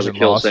split decision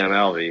loss. Sam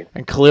Alvey.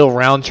 And Khalil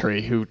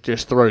Roundtree, who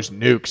just throws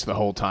nukes the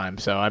whole time.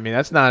 So, I mean,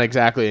 that's not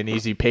exactly an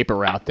easy paper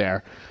route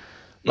there.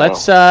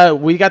 No.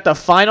 We got the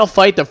final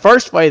fight, the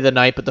first fight of the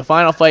night, but the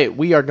final fight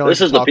we are going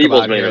to talk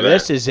about here.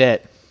 This is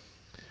it.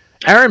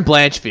 Erin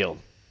Blanchfield.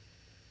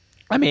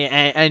 I mean,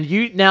 and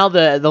you now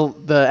the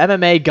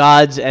MMA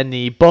gods and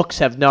the books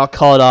have now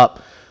caught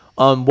up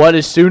on what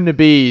is soon to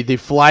be the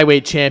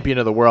flyweight champion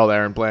of the world,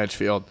 Erin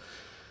Blanchfield.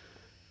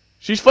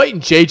 She's fighting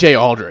J.J.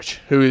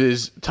 Aldrich, who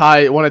is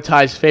one of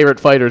Ty's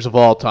favorite fighters of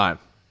all time.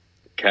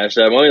 Cashed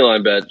that money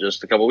line bet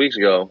just a couple weeks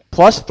ago.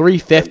 Plus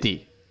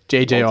 350,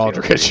 J.J.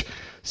 Aldrich.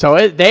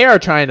 So they are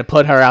trying to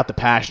put her out the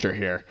pasture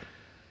here.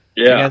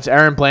 Yeah. Against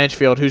Erin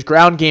Blanchfield, whose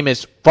ground game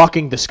is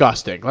fucking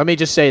disgusting. Let me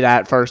just say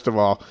that, first of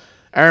all.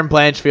 Erin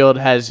Blanchfield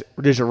has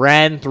just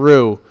ran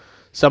through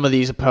some of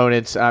these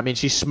opponents. I mean,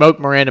 she smoked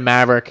Miranda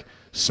Maverick,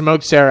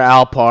 smoked Sarah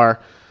Alpar,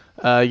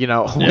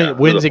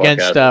 wins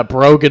against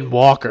Brogan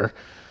Walker.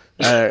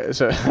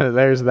 So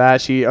there's that.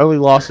 She only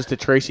losses to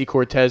Tracy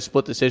Cortez,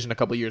 split decision a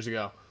couple years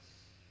ago.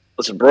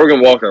 Listen, Brogan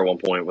Walker at one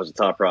point was a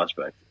top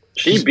prospect.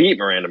 She beat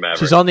Miranda Maverick.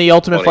 She's on the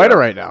Ultimate Fighter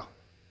right now.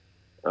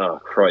 Oh,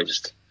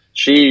 Christ.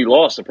 She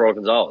lost to Pro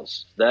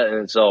Gonzalez. That in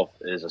itself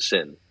is a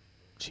sin.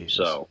 Jesus.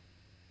 So,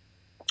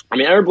 I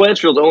mean, Erin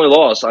Blanchfield's only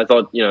loss, I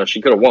thought, she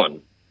could have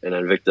won in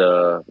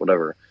Invicta,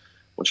 whatever,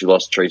 when she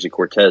lost to Tracy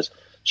Cortez.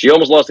 She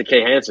almost lost to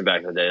Kay Hansen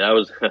back in the day. That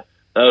would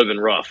have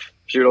been rough.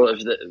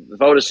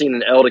 If I would have seen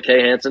an L to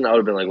Kay Hansen, I would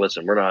have been like,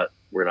 listen, we're not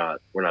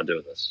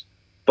doing this.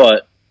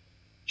 But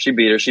she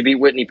beat her. She beat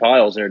Whitney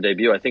Piles in her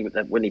debut. I think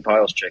that Whitney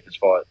Piles chick has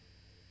fought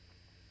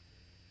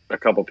a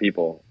couple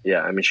people.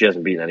 Yeah, I mean, she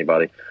hasn't beaten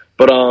anybody.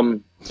 But,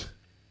 no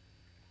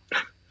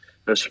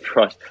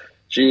surprise.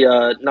 She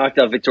knocked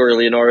out Victoria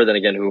Leonardo, then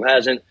again, who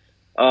hasn't?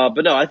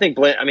 But no, I think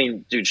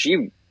dude,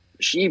 she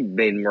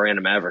made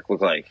Miranda Maverick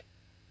look like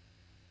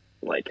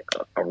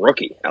a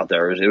rookie out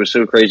there. It was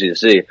so crazy to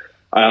see.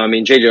 I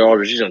mean, JJ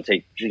Aldridge, she's gonna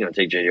take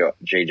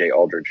JJ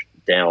Aldridge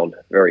down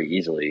very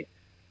easily,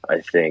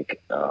 I think.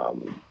 I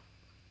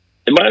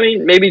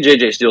mean, maybe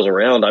JJ steals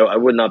around. I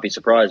would not be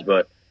surprised,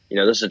 but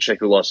this is a chick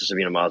who lost to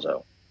Sabina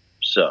Mazo,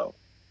 so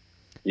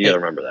you got to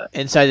remember that.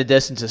 Inside the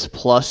distance is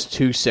plus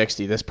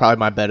 260. That's probably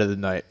my bet of the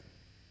night.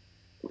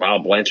 Wow,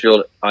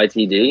 Blanchfield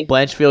ITD.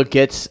 Blanchfield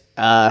gets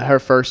her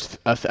first,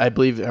 I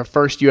believe, her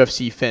first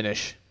UFC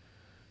finish.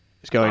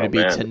 Is going to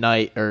be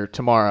tonight or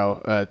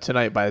tomorrow.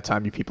 Tonight, by the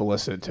time you people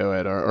listen to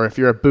it, or if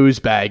you're a booze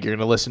bag, you're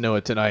going to listen to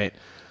it tonight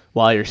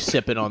while you're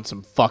sipping on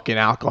some fucking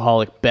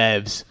alcoholic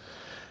bevs.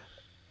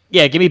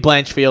 Yeah, give me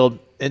Blanchfield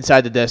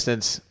inside the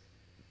distance.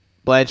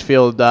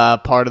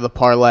 Blanchfield part of the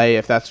parlay,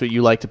 if that's what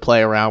you like to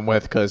play around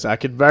with, because I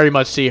could very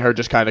much see her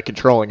just kind of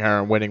controlling her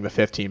and winning the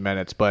 15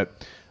 minutes. But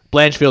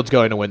Blanchfield's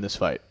going to win this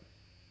fight.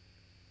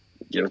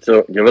 Give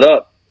it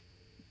up.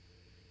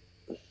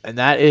 And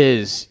that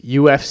is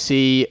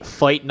UFC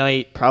Fight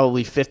Night,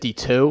 probably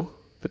 52,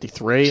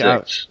 53,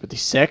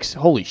 56.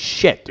 Holy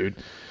shit, dude.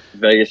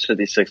 Vegas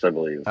 56, I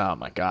believe. Oh,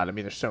 my God. I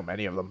mean, there's so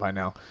many of them by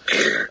now.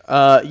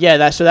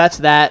 That's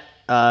that.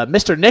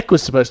 Mr. Nick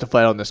was supposed to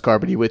fight on this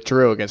card, but he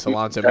withdrew against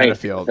Alonzo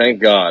Menifield. Thank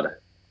God.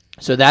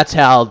 So that's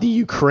how the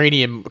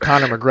Ukrainian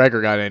Conor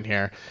McGregor got in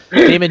here.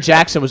 Damon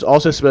Jackson was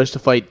also supposed to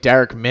fight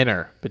Derek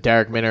Minner, but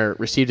Derek Minner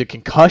received a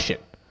concussion.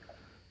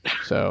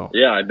 So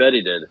yeah, I bet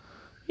he did.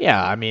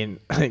 Yeah, I mean,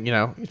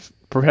 he's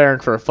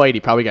preparing for a fight.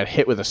 He probably got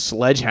hit with a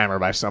sledgehammer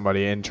by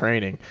somebody in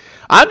training.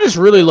 I'm just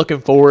really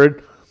looking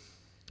forward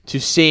to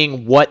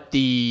seeing what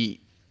the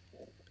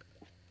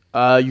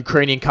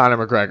Ukrainian Conor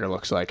McGregor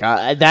looks like.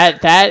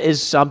 That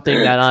is something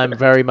that I'm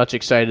very much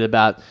excited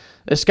about.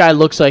 This guy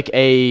looks like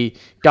a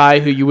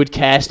guy who you would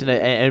cast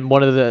in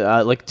one of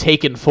the like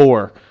Taken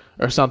 4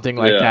 or something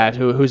like that.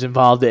 Who's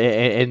involved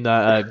in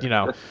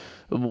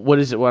what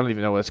is it? Well, I don't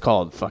even know what it's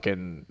called.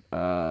 Fucking.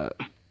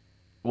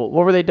 What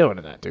were they doing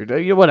in that,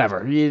 dude?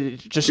 Whatever.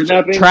 Just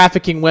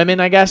trafficking women,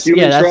 I guess.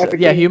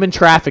 Human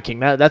trafficking.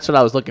 That's what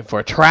I was looking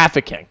for.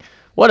 Trafficking.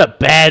 What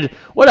an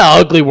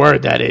ugly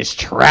word that is,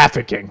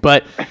 trafficking.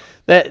 But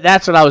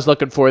that's what I was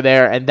looking for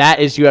there, and that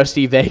is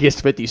UFC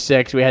Vegas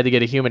 56. We had to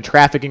get a human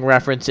trafficking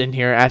reference in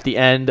here at the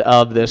end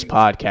of this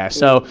podcast.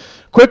 So,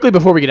 quickly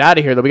before we get out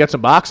of here, though, we got some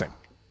boxing.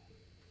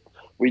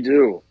 We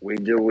do. We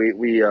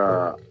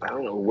I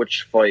don't know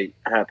which fight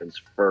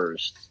happens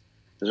first.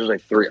 There's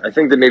like 3. I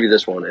think that maybe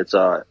this one. It's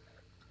a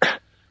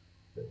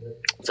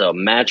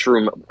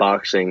Matchroom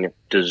Boxing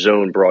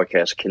DAZN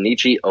broadcast.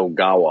 Kenichi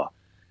Ogawa.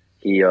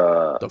 He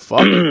the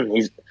fuck?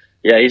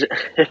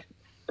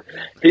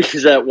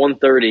 he's at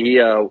 130. He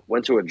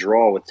went to a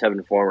draw with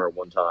Tevin Farmer at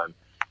one time.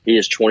 He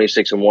is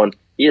 26-1.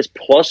 He is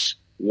plus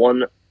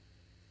one.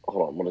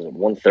 Hold on, what is it?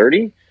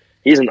 130.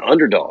 He's an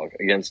underdog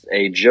against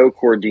a Joe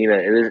Cordina.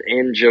 It is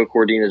in Joe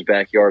Cordina's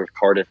backyard of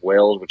Cardiff,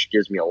 Wales, which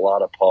gives me a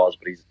lot of pause.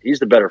 But he's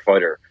the better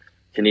fighter,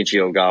 Kenichi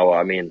Ogawa.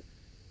 I mean,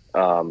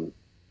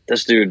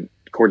 this dude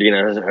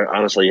Cordina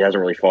honestly he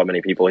hasn't really fought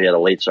many people. He had a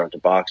late start to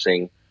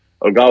boxing.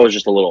 Ogawa's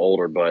just a little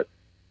older, but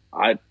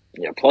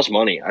plus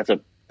money.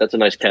 That's a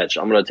nice catch.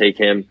 I'm gonna take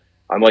him.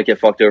 I might get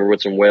fucked over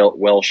with some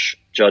Welsh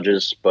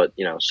judges, but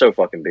so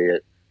fucking be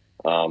it.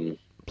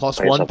 Plus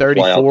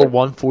 134,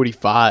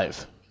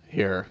 145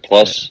 here.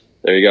 Plus,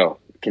 there you go.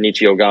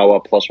 Kenichi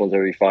Ogawa plus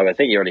 135. I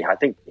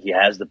think he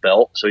has the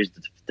belt, so he's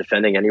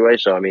defending anyway.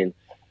 So I mean,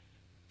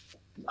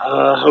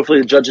 hopefully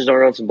the judges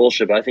aren't on some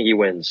bullshit. But I think he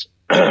wins.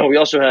 We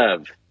also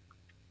have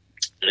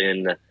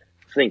in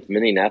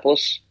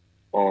Minneapolis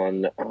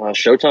on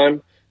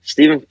Showtime,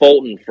 Stephen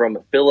Fulton from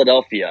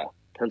Philadelphia,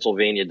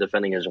 Pennsylvania,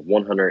 defending his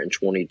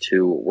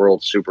 122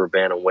 World Super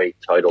Bantamweight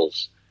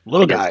titles.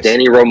 Little guys,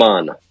 Danny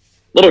Roman,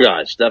 little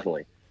guys,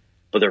 definitely,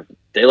 but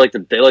they like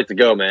to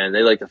go, man.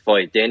 They like to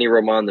fight. Danny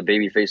Roman, the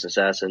babyface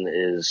assassin,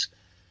 is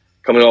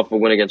coming off a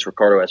win against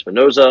Ricardo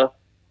Espinoza.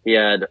 He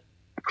had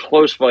a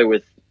close fight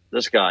with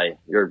this guy.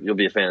 You'll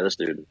be a fan of this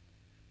dude,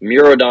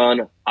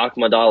 Murodon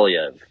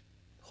Akhmadaliev.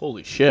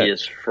 Holy shit! He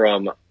is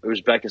from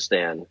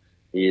Uzbekistan.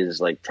 He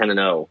is like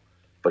 10-0,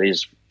 but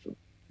he's a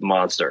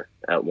monster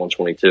at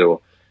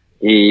 122.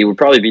 He would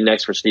probably be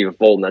next for Stephen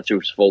Fulton. That's who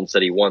Fulton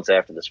said he wants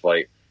after this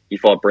fight. He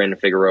fought Brandon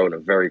Figueroa in a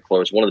very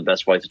close, one of the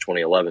best fights of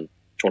 2021.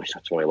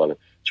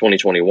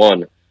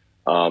 This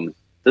is going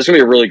to be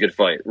a really good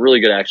fight, really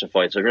good action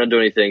fight. So if you're not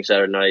doing anything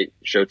Saturday night,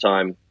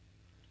 Showtime,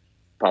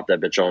 pop that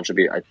bitch on. Should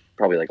be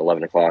probably like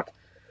 11 o'clock.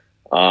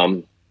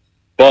 But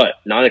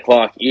 9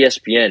 o'clock,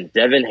 ESPN,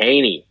 Devin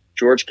Haney,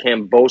 George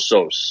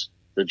Kambosos,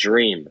 the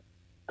Dream,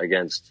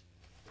 against,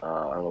 I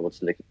don't know what's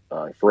the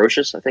nickname,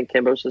 Ferocious, I think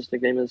Kambosos'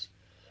 nickname is.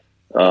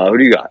 Who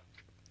do you got?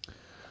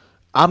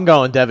 I'm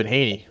going Devin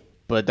Haney.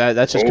 but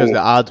that's just because the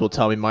odds will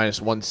tell me minus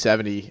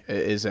 170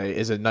 is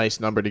a nice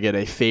number to get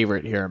a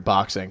favorite here in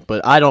boxing.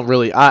 But I don't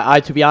really, I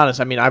to be honest,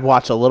 I mean, I've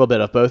watched a little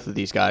bit of both of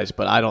these guys,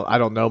 but I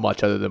don't know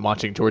much other than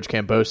watching George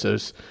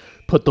Kambosos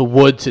put the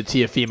wood to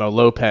Teofimo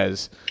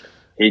Lopez.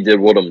 He did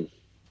wood him,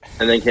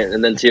 and then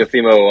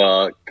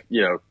Teofimo,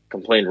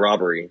 complained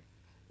robbery.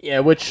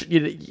 Yeah, which,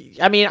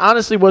 I mean,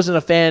 honestly wasn't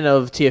a fan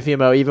of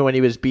Teofimo even when he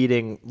was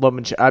beating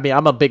Lomachenko. I mean,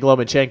 I'm a big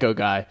Lomachenko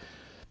guy,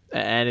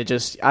 and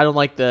I don't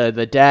like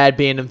the dad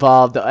being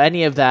involved,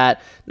 any of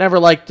that. Never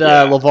liked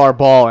LeVar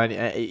Ball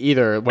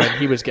either when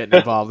he was getting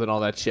involved in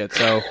all that shit.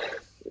 So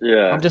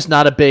yeah, I'm just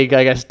not a big,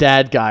 I guess,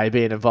 dad guy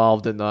being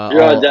involved in the.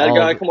 You're a dad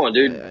guy? Come on,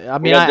 dude. I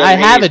mean, I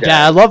have a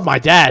dad. I love my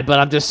dad, but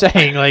I'm just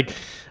saying, like.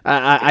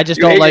 I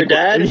just don't like.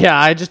 Yeah,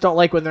 I just don't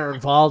like when they're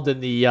involved in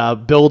the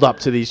build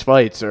up to these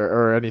fights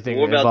or anything.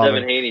 What about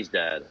Devin Haney's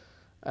dad?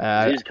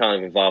 He's kind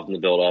of involved in the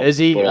build up. Is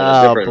he?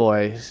 Oh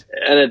boy!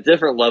 At a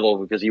different level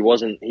because he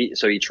wasn't.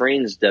 He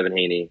trains Devin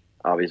Haney.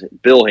 Obviously,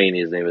 Bill Haney,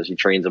 his name is. He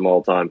trains him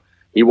all the time.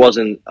 He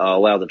wasn't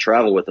allowed to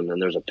travel with him.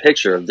 And there's a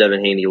picture of Devin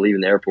Haney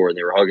leaving the airport, and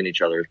they were hugging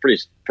each other.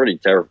 It's pretty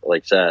terrible,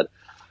 like sad.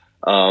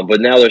 But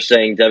now they're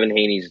saying Devin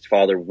Haney's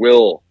father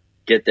will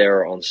get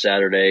there on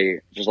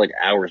Saturday, just like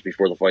hours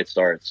before the fight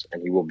starts,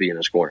 and he will be in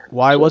his corner.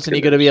 Why wasn't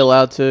he going to be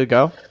allowed to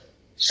go?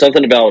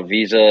 Something about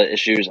visa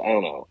issues. I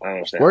don't know. I don't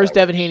understand. Where's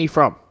Devin Haney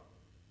from?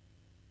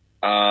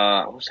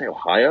 I want to say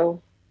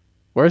Ohio.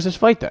 Where's this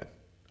fight then?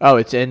 Oh,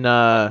 it's in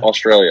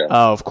Australia.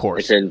 Oh, of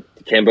course. It's in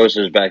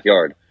Kambosos'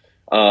 backyard.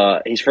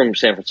 He's from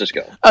San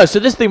Francisco. Oh, so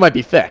this thing might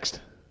be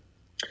fixed.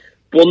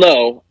 Well,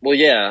 no. Well,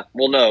 yeah.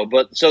 Well, no.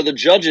 But so the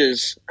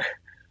judges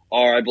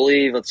are, I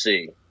believe, let's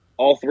see.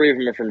 All three of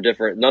them are from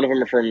different. None of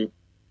them are from.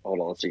 Hold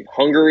on, let's see.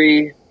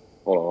 Hungary.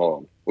 Hold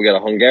on. We got a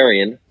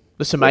Hungarian.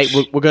 Listen, mate,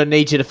 we're going to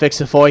need you to fix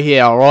the fight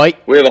here. All right.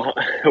 We have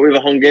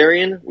a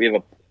Hungarian. We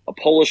have a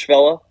Polish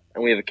fella,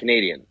 and we have a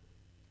Canadian.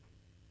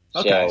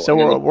 Okay, so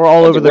we're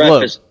all over the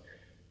globe.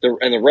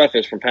 And the ref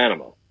is from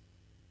Panama.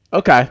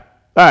 Okay.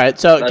 All right.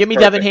 So That's give me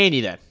perfect. Devin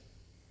Haney then.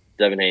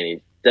 Devin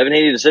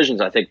Haney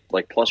decisions. I think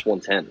like plus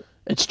 110.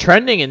 It's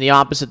trending in the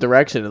opposite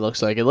direction. It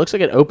looks like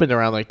it opened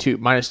around like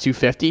minus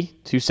 250,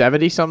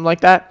 270, something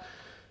like that.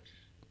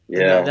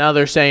 Yeah. Now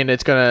they're saying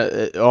it's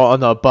gonna on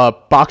the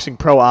Boxing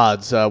Pro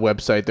Odds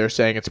website. They're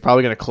saying it's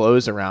probably gonna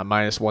close around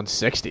minus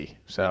 160.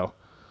 So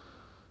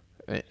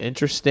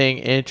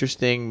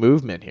interesting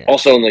movement here.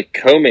 Also, in the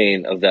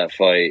co-main of that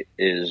fight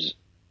is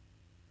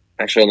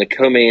actually on the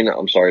co-main.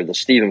 I'm sorry, the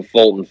Stephen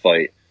Fulton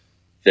fight.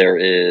 There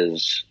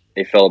is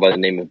a fellow by the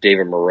name of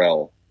David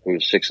Morrell,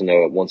 who's 6-0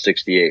 at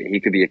 168. He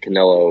could be a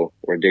Canelo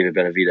or David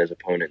Benavidez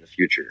opponent in the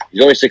future.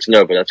 He's only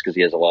 6-0, but that's because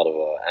he has a lot of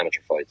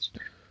amateur fights.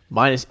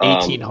 Minus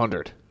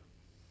 1,800.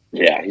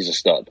 Yeah, he's a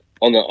stud.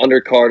 On the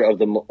undercard of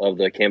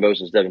the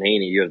Kambosos Devin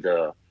Haney, you have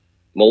the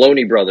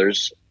Maloney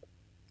brothers.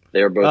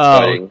 They are both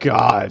fighting. Oh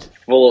God!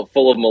 Full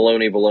of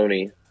Maloney.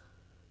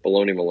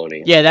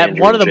 Yeah, that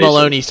Andrew one of the Jason.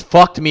 Maloneys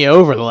fucked me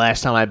over the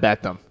last time I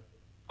bet them.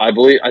 I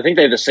think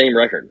they have the same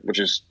record, which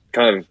is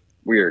kind of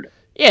weird.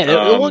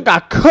 Yeah, the one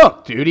got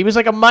cooked, dude. He was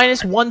like a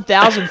minus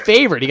 1,000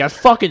 favorite. He got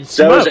fucking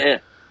smoked.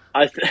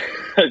 I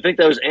think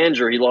that was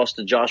Andrew. He lost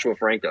to Joshua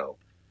Franco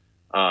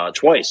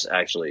twice,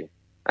 actually.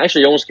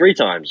 Actually, almost 3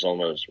 times,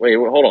 almost. Wait,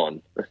 hold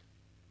on.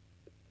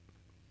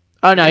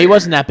 Oh no, he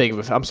wasn't that big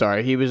of a. I'm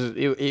sorry. He was.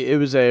 It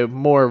was a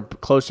more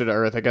closer to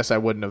earth. I guess I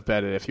wouldn't have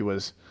bet it if he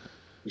was.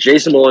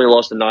 Jason Maloney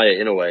lost to Naya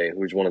Inoue,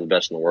 who's one of the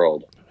best in the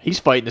world. He's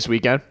fighting this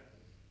weekend.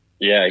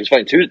 Yeah, he's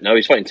fighting Tuesday. No,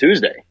 he's fighting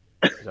Tuesday.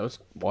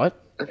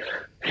 What?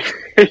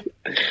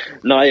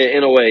 Naya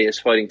Inoue is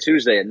fighting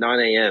Tuesday at 9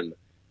 a.m.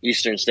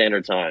 Eastern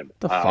Standard Time.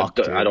 The fuck,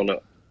 dude? I don't know.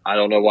 I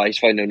don't know why he's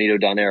fighting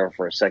Nonito Donaire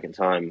for a second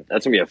time.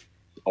 That's gonna be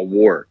a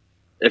war.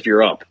 If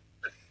you're up,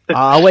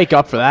 I'll wake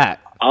up for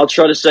that. I'll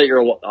try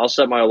to I'll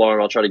set my alarm.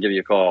 I'll try to give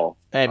you a call.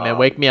 Hey man,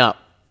 wake me up.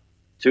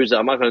 Tuesday.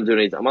 I'm not going to do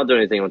anything. I'm not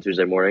doing anything on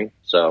Tuesday morning.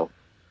 So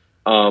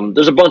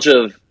there's a bunch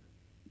of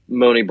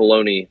Moni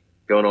baloney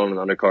going on in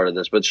the undercard of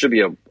this, but it should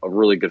be a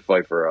really good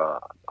fight for.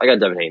 I got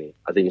Devin Haney.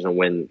 I think he's going to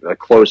win a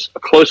close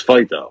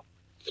fight though.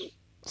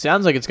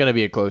 Sounds like it's going to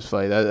be a close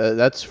fight.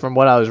 That's from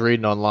what I was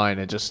reading online.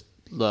 It just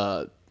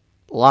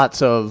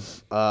lots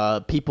of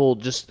people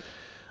just.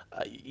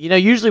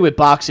 Usually with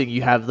boxing,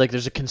 you have like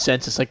there's a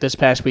consensus. Like this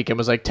past weekend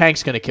was like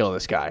Tank's gonna kill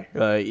this guy.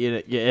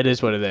 It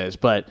is what it is.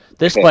 But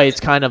this fight,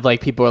 it's kind of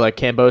like people are like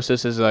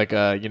Kambosos is like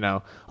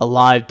a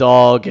live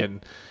dog,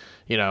 and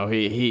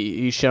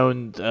he's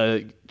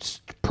shown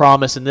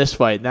promise in this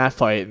fight and that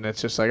fight, and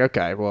it's just like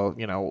okay, well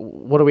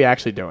what are we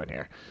actually doing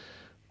here?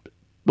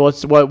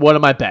 What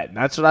am I betting?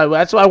 That's what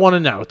I want to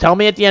know. Tell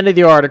me at the end of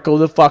the article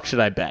the fuck should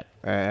I bet?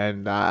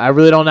 And I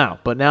really don't know.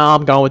 But now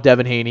I'm going with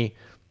Devin Haney.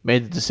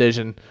 Made the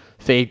decision.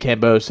 Fade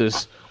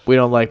Kambosos. We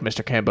don't like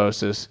Mr.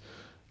 Kambosos.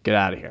 Get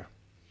out of here.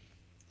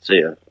 See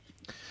ya.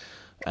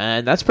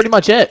 And that's pretty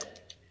much it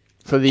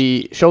for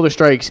the Shoulder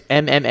Strikes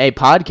MMA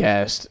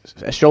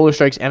podcast. Shoulder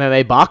Strikes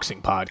MMA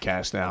boxing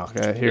podcast now.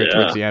 Here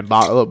towards the end.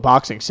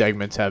 Boxing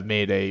segments have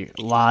made a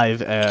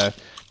live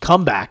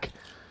comeback.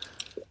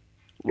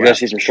 We gotta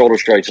see some shoulder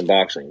strikes in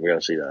boxing. We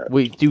gotta see that.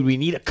 We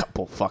need a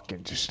couple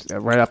fucking just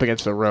right up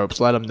against the ropes.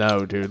 Let them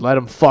know, dude. Let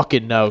them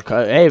fucking know.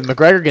 Hey, if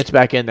McGregor gets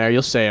back in there,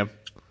 you'll see him.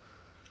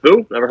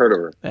 Who? Never heard of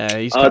her.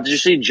 Did you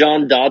see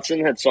John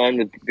Dodson had signed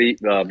with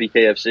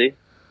BKFC?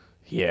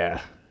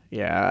 Yeah.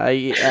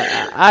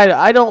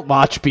 I don't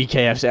watch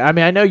BKFC. I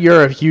mean, I know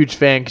you're a huge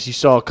fan because you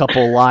saw a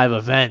couple live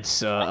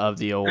events of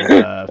the old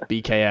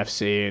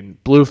BKFC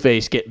and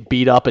Blueface getting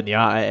beat up in the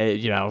eye.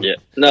 Yeah.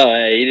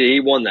 No,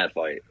 he won that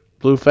fight.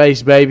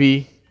 Blueface,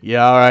 baby.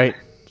 Yeah, all right.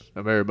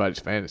 I'm everybody's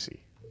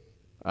fantasy.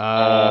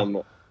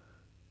 Yeah.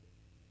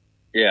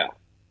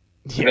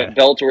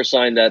 Bellator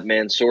signed that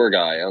Mansoor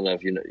guy. I don't know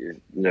if you know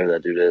who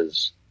that dude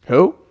is.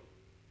 Who?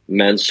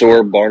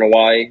 Mansoor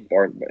Barnawai.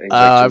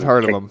 I've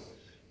heard of him.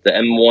 The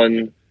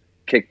M1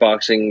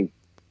 kickboxing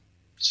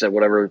said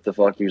whatever the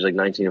fuck. He was like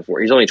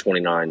 19-4. He's only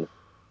 29.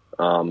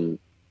 How many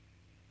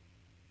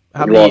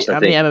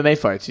MMA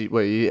fights? He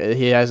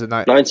has a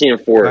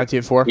 19-4.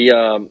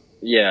 19-4.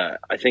 Yeah,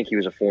 I think he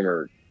was a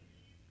former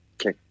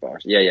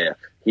kickboxer. Yeah.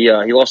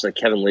 He lost to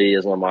Kevin Lee,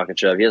 Islam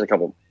Makhachev. He has a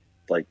couple,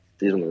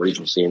 he's on the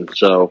regional scene.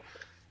 So,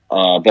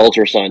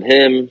 Bellator signed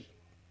him.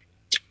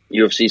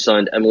 UFC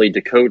signed Emily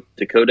Ducote,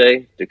 the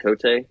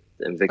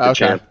Invicta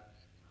champ.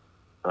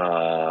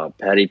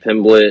 Paddy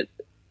Pimblett.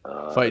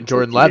 Fighting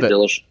Jordan Levitt.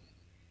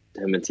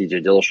 Him and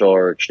TJ Dillashaw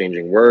are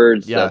exchanging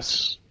words.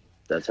 Yes.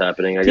 That's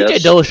happening, I guess. TJ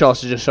Dillashaw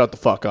should just shut the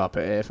fuck up,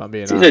 if I'm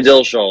being honest. TJ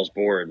Dillashaw is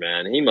bored,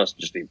 man. He must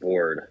just be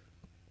bored.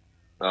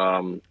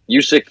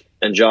 Usyk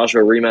and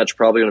Joshua rematch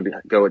probably going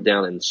to go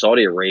down in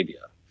Saudi Arabia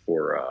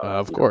for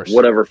of course,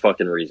 whatever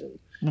fucking reason.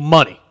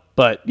 Money,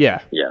 but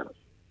yeah. Yeah,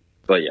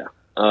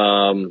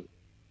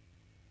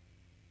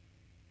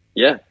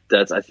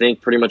 that's I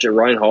think pretty much it.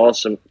 Ryan Hall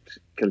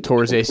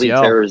tore his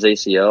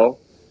ACL.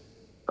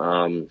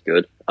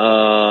 Good.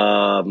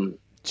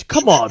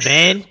 Come on,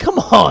 man. Come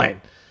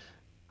on.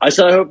 I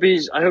said I hope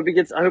he's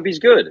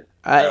good.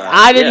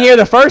 I didn't hear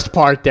the first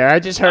part there. I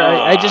just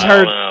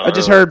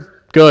heard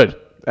good.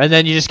 And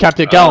then you just kept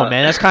it going,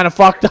 man. That's kind of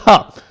fucked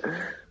up.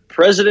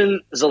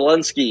 President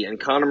Zelensky and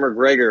Conor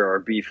McGregor are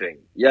beefing.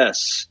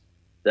 Yes,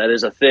 that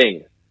is a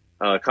thing.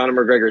 Conor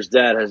McGregor's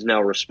dad has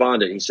now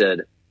responded. He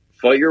said,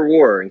 "Fight your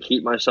war and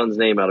keep my son's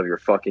name out of your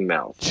fucking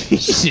mouth."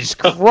 Jesus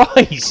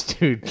Christ,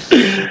 dude.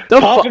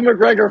 Papa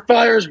McGregor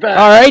fires back.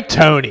 All right,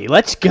 Tony,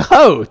 let's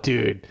go,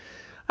 dude.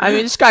 I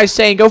mean, this guy's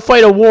saying, go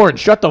fight a war and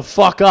shut the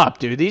fuck up,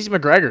 dude. These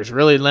McGregors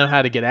really know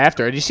how to get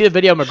after it. Did you see the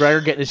video of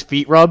McGregor getting his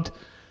feet rubbed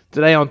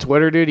today on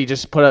Twitter, dude? He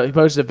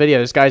posted a video.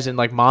 This guy's in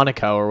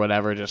Monaco or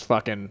whatever, just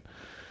fucking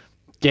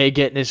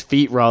getting his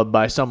feet rubbed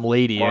by some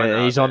lady.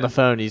 And he's on the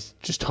phone. He's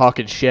just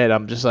talking shit.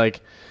 I'm just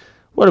like,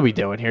 what are we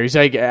doing here? He's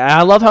like,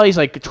 I love how he's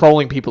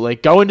trolling people,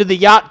 go into the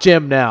yacht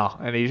gym now.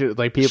 And he's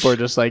people are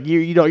just like,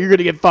 you're going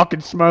to get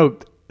fucking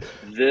smoked.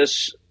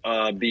 This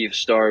beef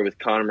started with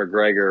Conor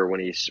McGregor when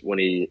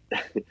he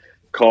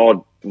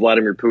called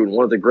Vladimir Putin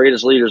one of the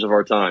greatest leaders of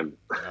our time.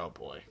 Oh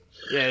boy,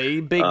 yeah,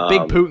 big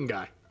Putin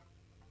guy.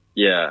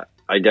 Yeah,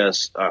 I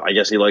guess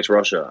he likes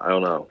Russia. I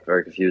don't know,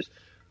 very confused.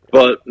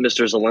 But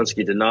Mr.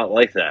 Zelensky did not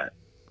like that,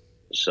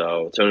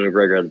 so Tony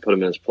McGregor had to put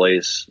him in his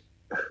place.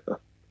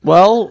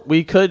 Well,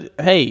 we could.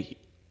 Hey,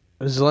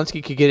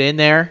 Zelensky could get in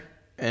there,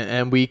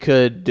 and we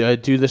could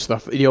do this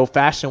the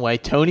old-fashioned way.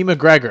 Tony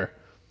McGregor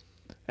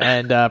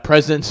and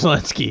President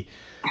Zelensky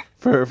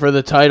for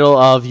the title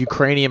of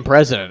Ukrainian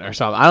president or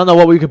something. I don't know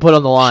what we could put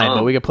on the line,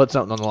 but we could put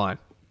something on the line.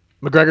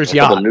 McGregor's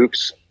yacht.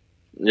 Nukes.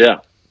 Yeah.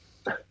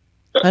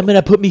 I'm going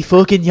to put me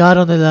fucking yacht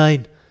on the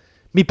line.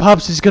 Me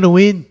pops is going to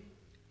win.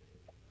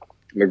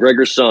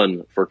 McGregor's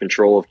son for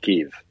control of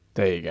Kyiv.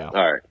 There you go.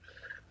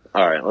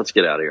 All right. Let's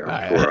get out of here. All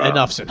right,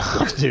 enough's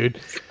enough, dude.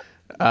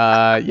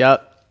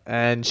 Yep.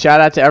 And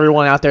shout out to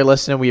everyone out there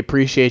listening. We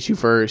appreciate you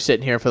for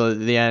sitting here for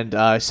the end.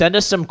 Send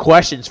us some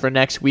questions for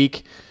next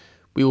week.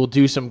 We will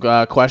do some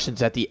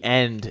questions at the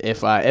end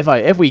if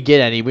we get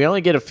any. We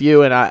only get a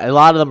few, and a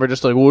lot of them are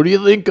just like, "What do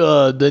you think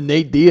the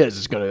Nate Diaz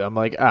is gonna?" I'm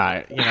like, all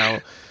right,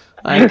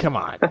 come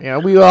on.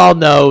 We all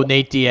know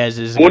Nate Diaz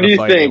is. What do you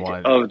think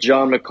of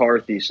John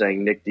McCarthy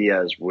saying Nick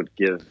Diaz would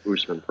give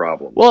Usman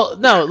problems? Well,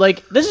 no,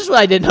 this is what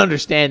I didn't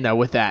understand though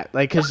with that,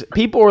 because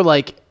people were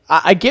like,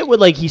 I get what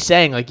he's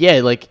saying,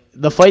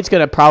 the fight's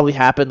gonna probably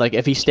happen.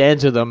 If he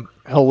stands with him,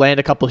 he'll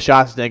land a couple of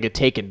shots and then get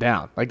taken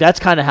down.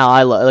 That's kind of how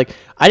I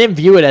I didn't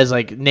view it as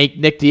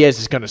Nick Diaz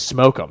is gonna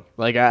smoke him.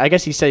 I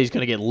guess he said he's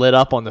gonna get lit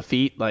up on the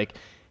feet. I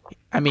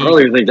don't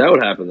even think that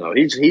would happen though.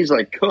 He's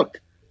cooked.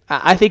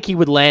 I think he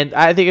would land.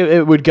 I think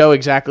it would go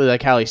exactly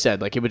like how he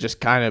said. It would just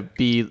kind of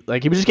be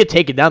he would just get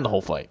taken down the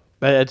whole fight.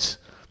 It's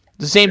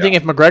the same thing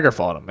if McGregor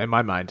fought him. In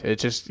my mind,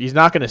 it's just he's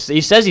not gonna.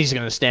 He says he's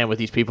gonna stand with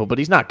these people, but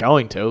he's not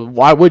going to.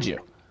 Why would you?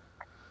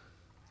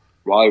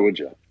 Why would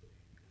you?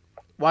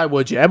 Why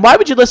would you? And why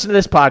would you listen to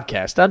this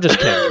podcast? I'm just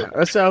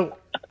kidding. So,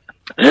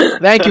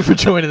 thank you for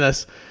joining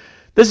us.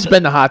 This has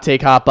been the Hot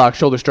Take Hot Box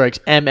Shoulder Strikes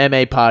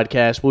MMA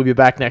podcast. We'll be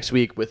back next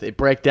week with a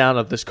breakdown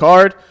of this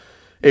card,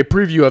 a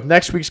preview of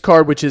next week's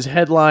card, which is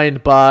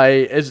headlined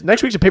by.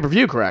 Next week's a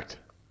pay-per-view, correct?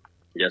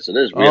 Yes, it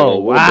is. We have a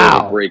little bit wow.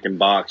 of a break in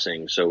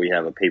boxing, so we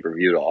have a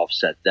pay-per-view to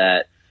offset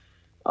that.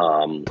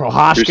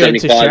 Prohashka and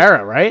 275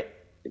 Teixeira, right?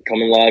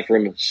 coming live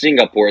from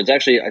Singapore. It's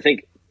actually, I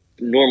think,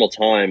 normal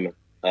time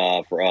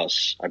for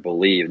us, I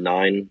believe,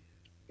 9.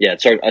 Yeah,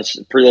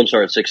 prelim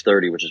start at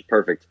 6:30, which is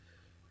perfect.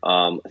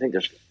 I think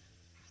there's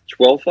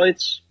 12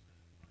 fights.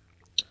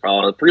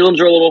 The prelims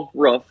are a little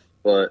rough,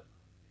 but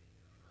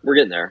we're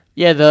getting there.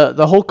 Yeah,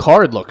 the whole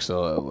card looks a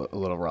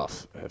little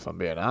rough, if I'm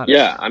being honest.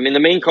 Yeah, I mean, the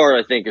main card,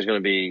 I think, is going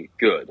to be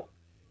good.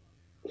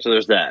 So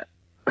there's that.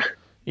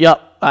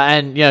 Yep,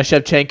 and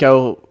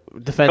Shevchenko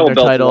defended their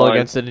Belt title line.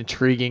 against an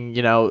intriguing.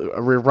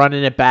 We're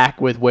running it back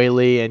with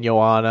Weili and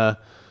Joanna.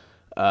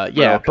 But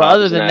Kopp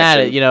other is in than that,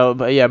 action.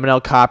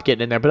 Manel Kopp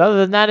getting in there. But other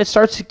than that, it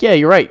starts. Yeah,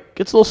 you're right.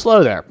 Gets a little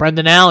slow there.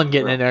 Brendan Allen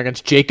getting in there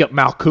against Jacob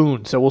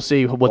Malkoun. So we'll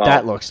see what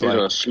that looks He's like.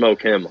 going to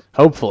smoke him.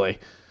 Hopefully,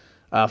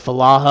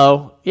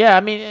 Falaho. Yeah,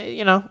 I mean,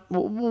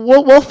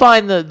 we'll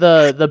find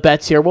the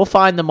bets here. We'll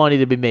find the money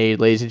to be made,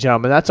 ladies and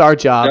gentlemen. That's our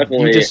job.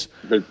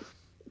 Definitely,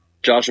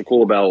 Joshua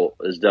Coolbell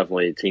is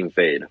definitely team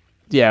fade.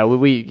 Yeah,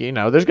 we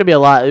there's gonna be a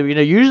lot.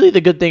 Usually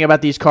the good thing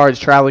about these cards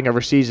traveling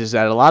overseas is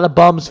that a lot of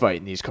bums fight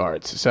in these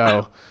cards.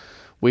 So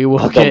we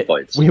will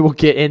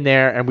get in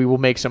there and we will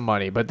make some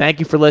money. But thank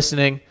you for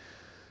listening.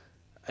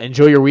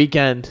 Enjoy your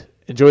weekend.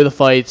 Enjoy the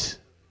fights.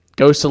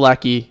 Go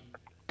Selecki.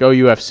 Go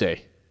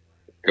UFC.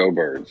 Go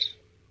Birds.